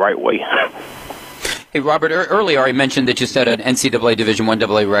done the right way. Hey, Robert, earlier I mentioned that you set an NCAA Division I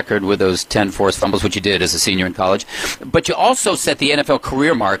AA record with those 10 forced fumbles, which you did as a senior in college. But you also set the NFL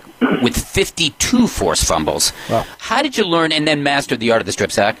career mark with 52 forced fumbles. Wow. How did you learn and then master the art of the strip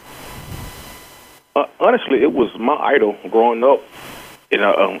sack? Honestly, it was my idol growing up.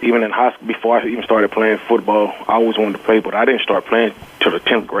 Even in high school, before I even started playing football, I always wanted to play, but I didn't start playing till the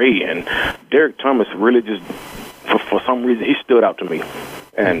 10th grade. And Derek Thomas really just, for some reason, he stood out to me.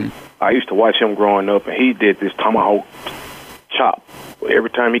 And I used to watch him growing up, and he did this tomahawk chop. Every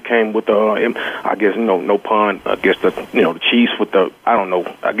time he came with I guess, no pun, I guess the Chiefs with the, I don't know,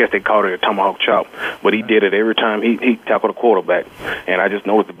 I guess they called it a tomahawk chop, but he did it every time he tackled a quarterback. And I just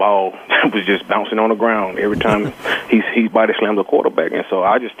noticed the ball was just bouncing on the ground every time he body slammed the quarterback. And so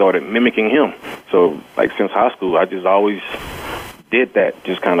I just started mimicking him. So, like, since high school, I just always did that,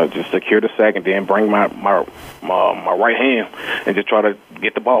 just kind of just secure the sack and then bring my right hand and just try to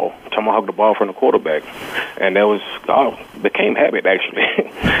get the ball, tomahawk the ball from the quarterback. And that became habit, actually.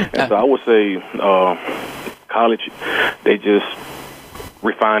 And so I would say college, they just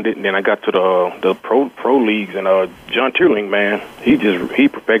refined it, and then I got to the pro leagues, and John Teerling, man, he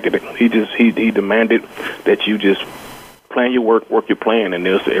perfected it. He demanded that you just plan your work your plan, and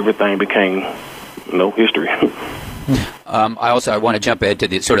everything became history. I want to jump ahead to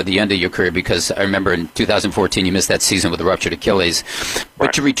the end of your career, because I remember in 2014 you missed that season with a ruptured Achilles,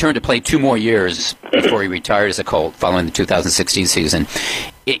 but you returned to play 2 more years before you retired as a Colt following the 2016 season.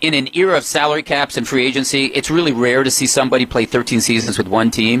 In an era of salary caps and free agency, it's really rare to see somebody play 13 seasons with one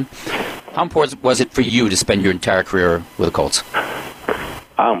team. How important was it for you to spend your entire career with the Colts?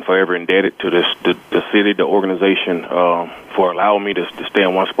 I'm forever indebted to the city, the organization, for allowing me to stay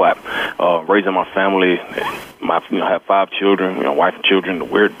in one spot, raising my family. I have 5 children, wife and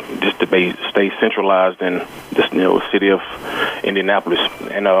children. We're just to stay centralized in this city of Indianapolis,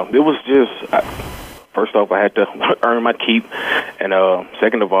 and it was just. First off, I had to earn my keep, and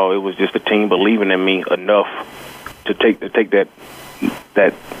second of all, it was just the team believing in me enough to take that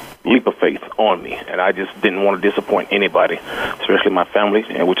leap of faith on me, and I just didn't want to disappoint anybody, especially my family,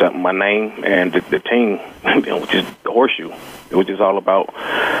 and my name and the team, which is the Horseshoe. It was just all about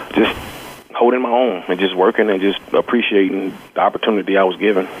just holding my own and just working and just appreciating the opportunity I was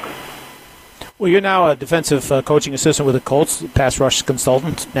given. Well, you're now a defensive coaching assistant with the Colts, pass rush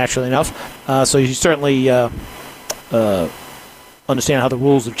consultant, naturally enough. So you certainly understand how the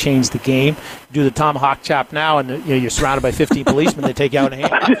rules have changed the game. You do the tomahawk chop now, and you're surrounded by 15 policemen. They take you out in a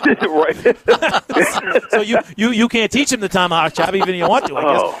hand. Right. So you can't teach them the tomahawk chop, even if you want to, I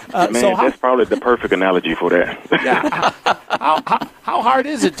guess. Man, that's probably the perfect analogy for that. Yeah. How hard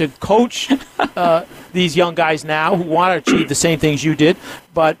is it to coach these young guys now who want to achieve the same things you did,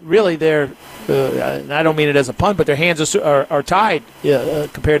 but really they're and I don't mean it as a pun, but their hands are tied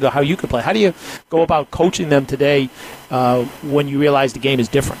compared to how you could play. How do you go about coaching them today when you realize the game is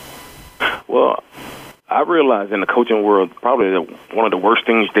different? Well, I realize in the coaching world, probably one of the worst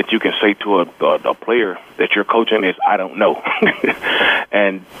things that you can say to a player that you're coaching is, I don't know.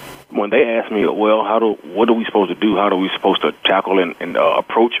 And when they ask me, well, what are we supposed to do? How are we supposed to tackle and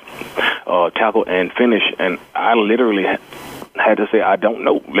approach, tackle and finish? And I literally had to say, I don't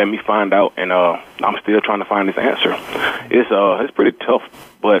know. Let me find out. And I'm still trying to find this answer. It's pretty tough,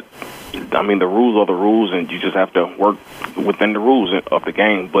 but I mean, the rules are the rules, and you just have to work within the rules of the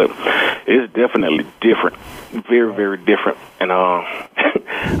game. But it's definitely different, very, very different. And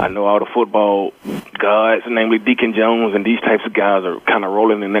I know all the football gods, namely Deacon Jones and these types of guys, are kind of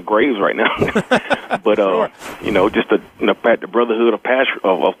rolling in their graves right now. But just the brotherhood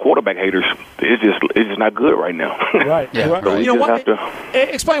of quarterback haters, it's just not good right now. Right. Yeah. So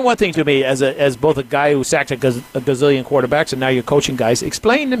explain one thing to me as both a guy who sacked a gazillion quarterbacks and now you're coaching guys.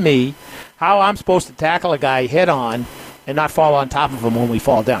 Explain to me how I'm supposed to tackle a guy head on and not fall on top of him when we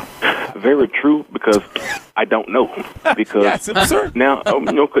fall down. Very true, because I don't know. Because yeah, it's absurd. Now,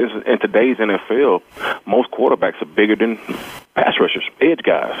 cause in today's NFL, most quarterbacks are bigger than pass rushers, edge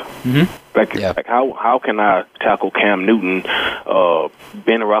guys. Mm-hmm. Like how can I tackle Cam Newton,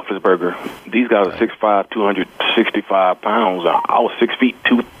 Ben Roethlisberger? These guys are 6'5", 265 pounds. I was 6 feet,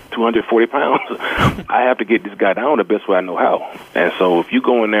 240 pounds. I have to get this guy down the best way I know how. And so if you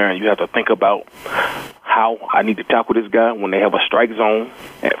go in there and you have to think about how I need to tackle this guy when they have a strike zone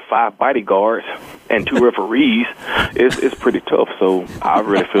and 5 bodyguards and 2 referees, it's pretty tough. So I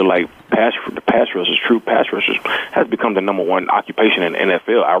really feel like the pass rushers, true pass rushers, has become the number one occupation in the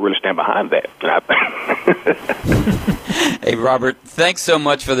NFL. I really stand behind that. Hey, Robert, thanks so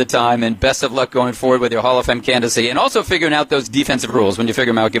much for the time, and best of luck going forward with your Hall of Fame candidacy, and also figuring out those defensive rules. When you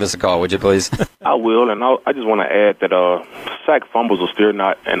figure them out, give us a call, would you please? I will, and I just want to add that sack fumbles are still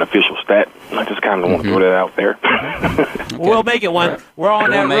not an official stat. I just kind of want to throw that out there. Okay. We'll make it one. We're all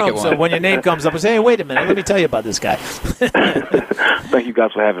in that room, so when your name comes up, we'll say, hey, wait a minute, let me tell you about this guy. Thank you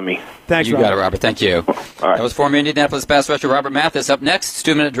guys for having me. Thanks, You Robert. got it, Robert. Thank you. All right. That was former Indianapolis pass rusher Robert Mathis. Up next,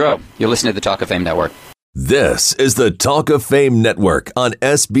 Stu Minute Drill. You're listening to the Talk of Fame Network. This is the Talk of Fame Network on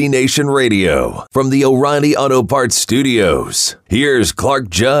SB Nation Radio. From the O'Reilly Auto Parts Studios, here's Clark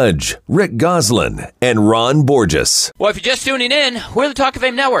Judge, Rick Goslin, and Ron Borges. Well, if you're just tuning in, we're the Talk of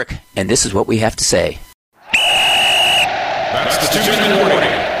Fame Network, and this is what we have to say. That's the 2-minute warning.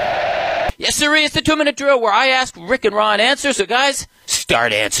 Yes, sir, it's the 2-minute drill where I ask Rick and Ron answers. So, guys,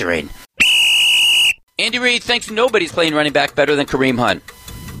 start answering. Andy Reid thinks nobody's playing running back better than Kareem Hunt.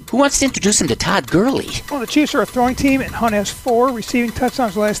 Who wants to introduce him to Todd Gurley? Well, the Chiefs are a throwing team, and Hunt has 4 receiving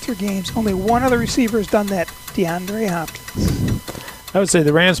touchdowns the last 3 games. Only one other receiver has done that, DeAndre Hopkins. I would say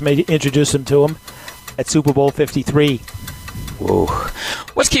the Rams may introduce him to him at Super Bowl 53. Whoa.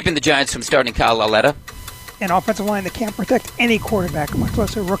 What's keeping the Giants from starting Kyle Lauletta? An offensive line that can't protect any quarterback, much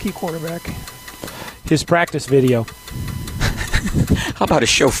less a rookie quarterback. His practice video. How about a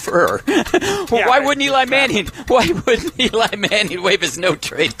chauffeur? Why wouldn't Eli Manning waive his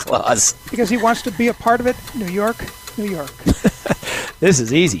no-trade clause? Because he wants to be a part of it. New York, New York. This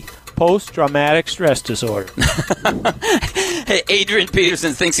is easy. Post-traumatic stress disorder. Hey, Adrian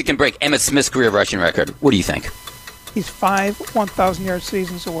Peterson thinks he can break Emmitt Smith's career rushing record. What do you think? He's 5 1,000-yard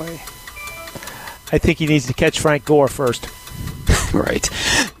seasons away. I think he needs to catch Frank Gore first. Right.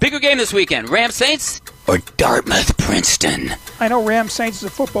 Bigger game this weekend, Rams Saints or Dartmouth Princeton? I know Rams Saints is a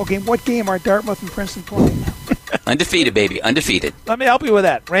football game. What game are Dartmouth and Princeton playing? Undefeated, baby. Undefeated. Let me help you with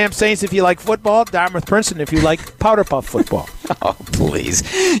that. Rams Saints if you like football, Dartmouth Princeton if you like powder puff football. Oh, please.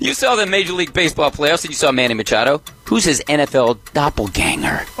 You saw the Major League Baseball playoffs and you saw Manny Machado. Who's his NFL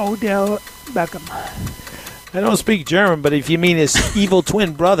doppelganger? Odell Beckham. I don't speak German, but if you mean his evil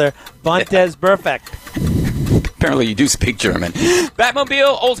twin brother, Vontaze Burfict. Apparently you do speak German.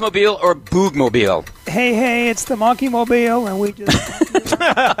 Batmobile, Oldsmobile, or Boogmobile? Hey, it's the Monkey Mobile, and we just...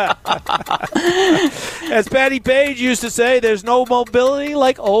 As Patty Page used to say, there's no mobility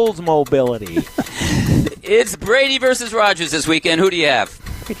like Oldsmobility. It's Brady versus Rodgers this weekend. Who do you have?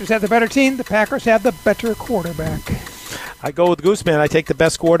 Patriots have the better team. The Packers have the better quarterback. I go with Gooseman. I take the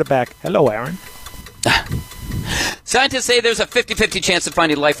best quarterback. Hello, Aaron. Scientists say there's a 50-50 chance of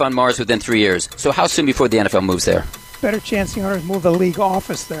finding life on Mars within 3 years. So how soon before the NFL moves there? Better chance the owners move the league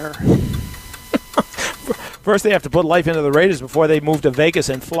office there. First, they have to put life into the Raiders before they move to Vegas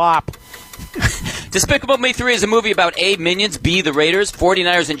and flop. Despicable Me 3 is a movie about A, Minions, B, the Raiders,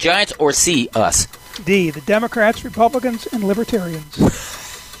 49ers and Giants, or C, us. D, the Democrats, Republicans, and Libertarians.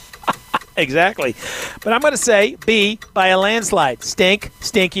 Exactly. But I'm going to say B, by a landslide. Stink,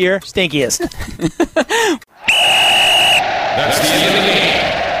 stinkier, stinkiest. That's the end of the game.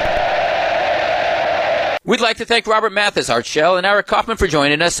 We'd like to thank Robert Mathis, Art Shell, and Eric Kaufman for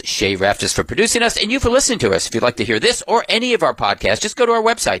joining us, Shay Raftis for producing us, and you for listening to us. If you'd like to hear this or any of our podcasts, just go to our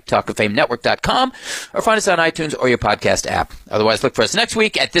website, talkoffamenetwork.com, or find us on iTunes or your podcast app. Otherwise, look for us next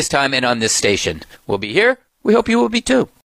week at this time and on this station. We'll be here. We hope you will be too.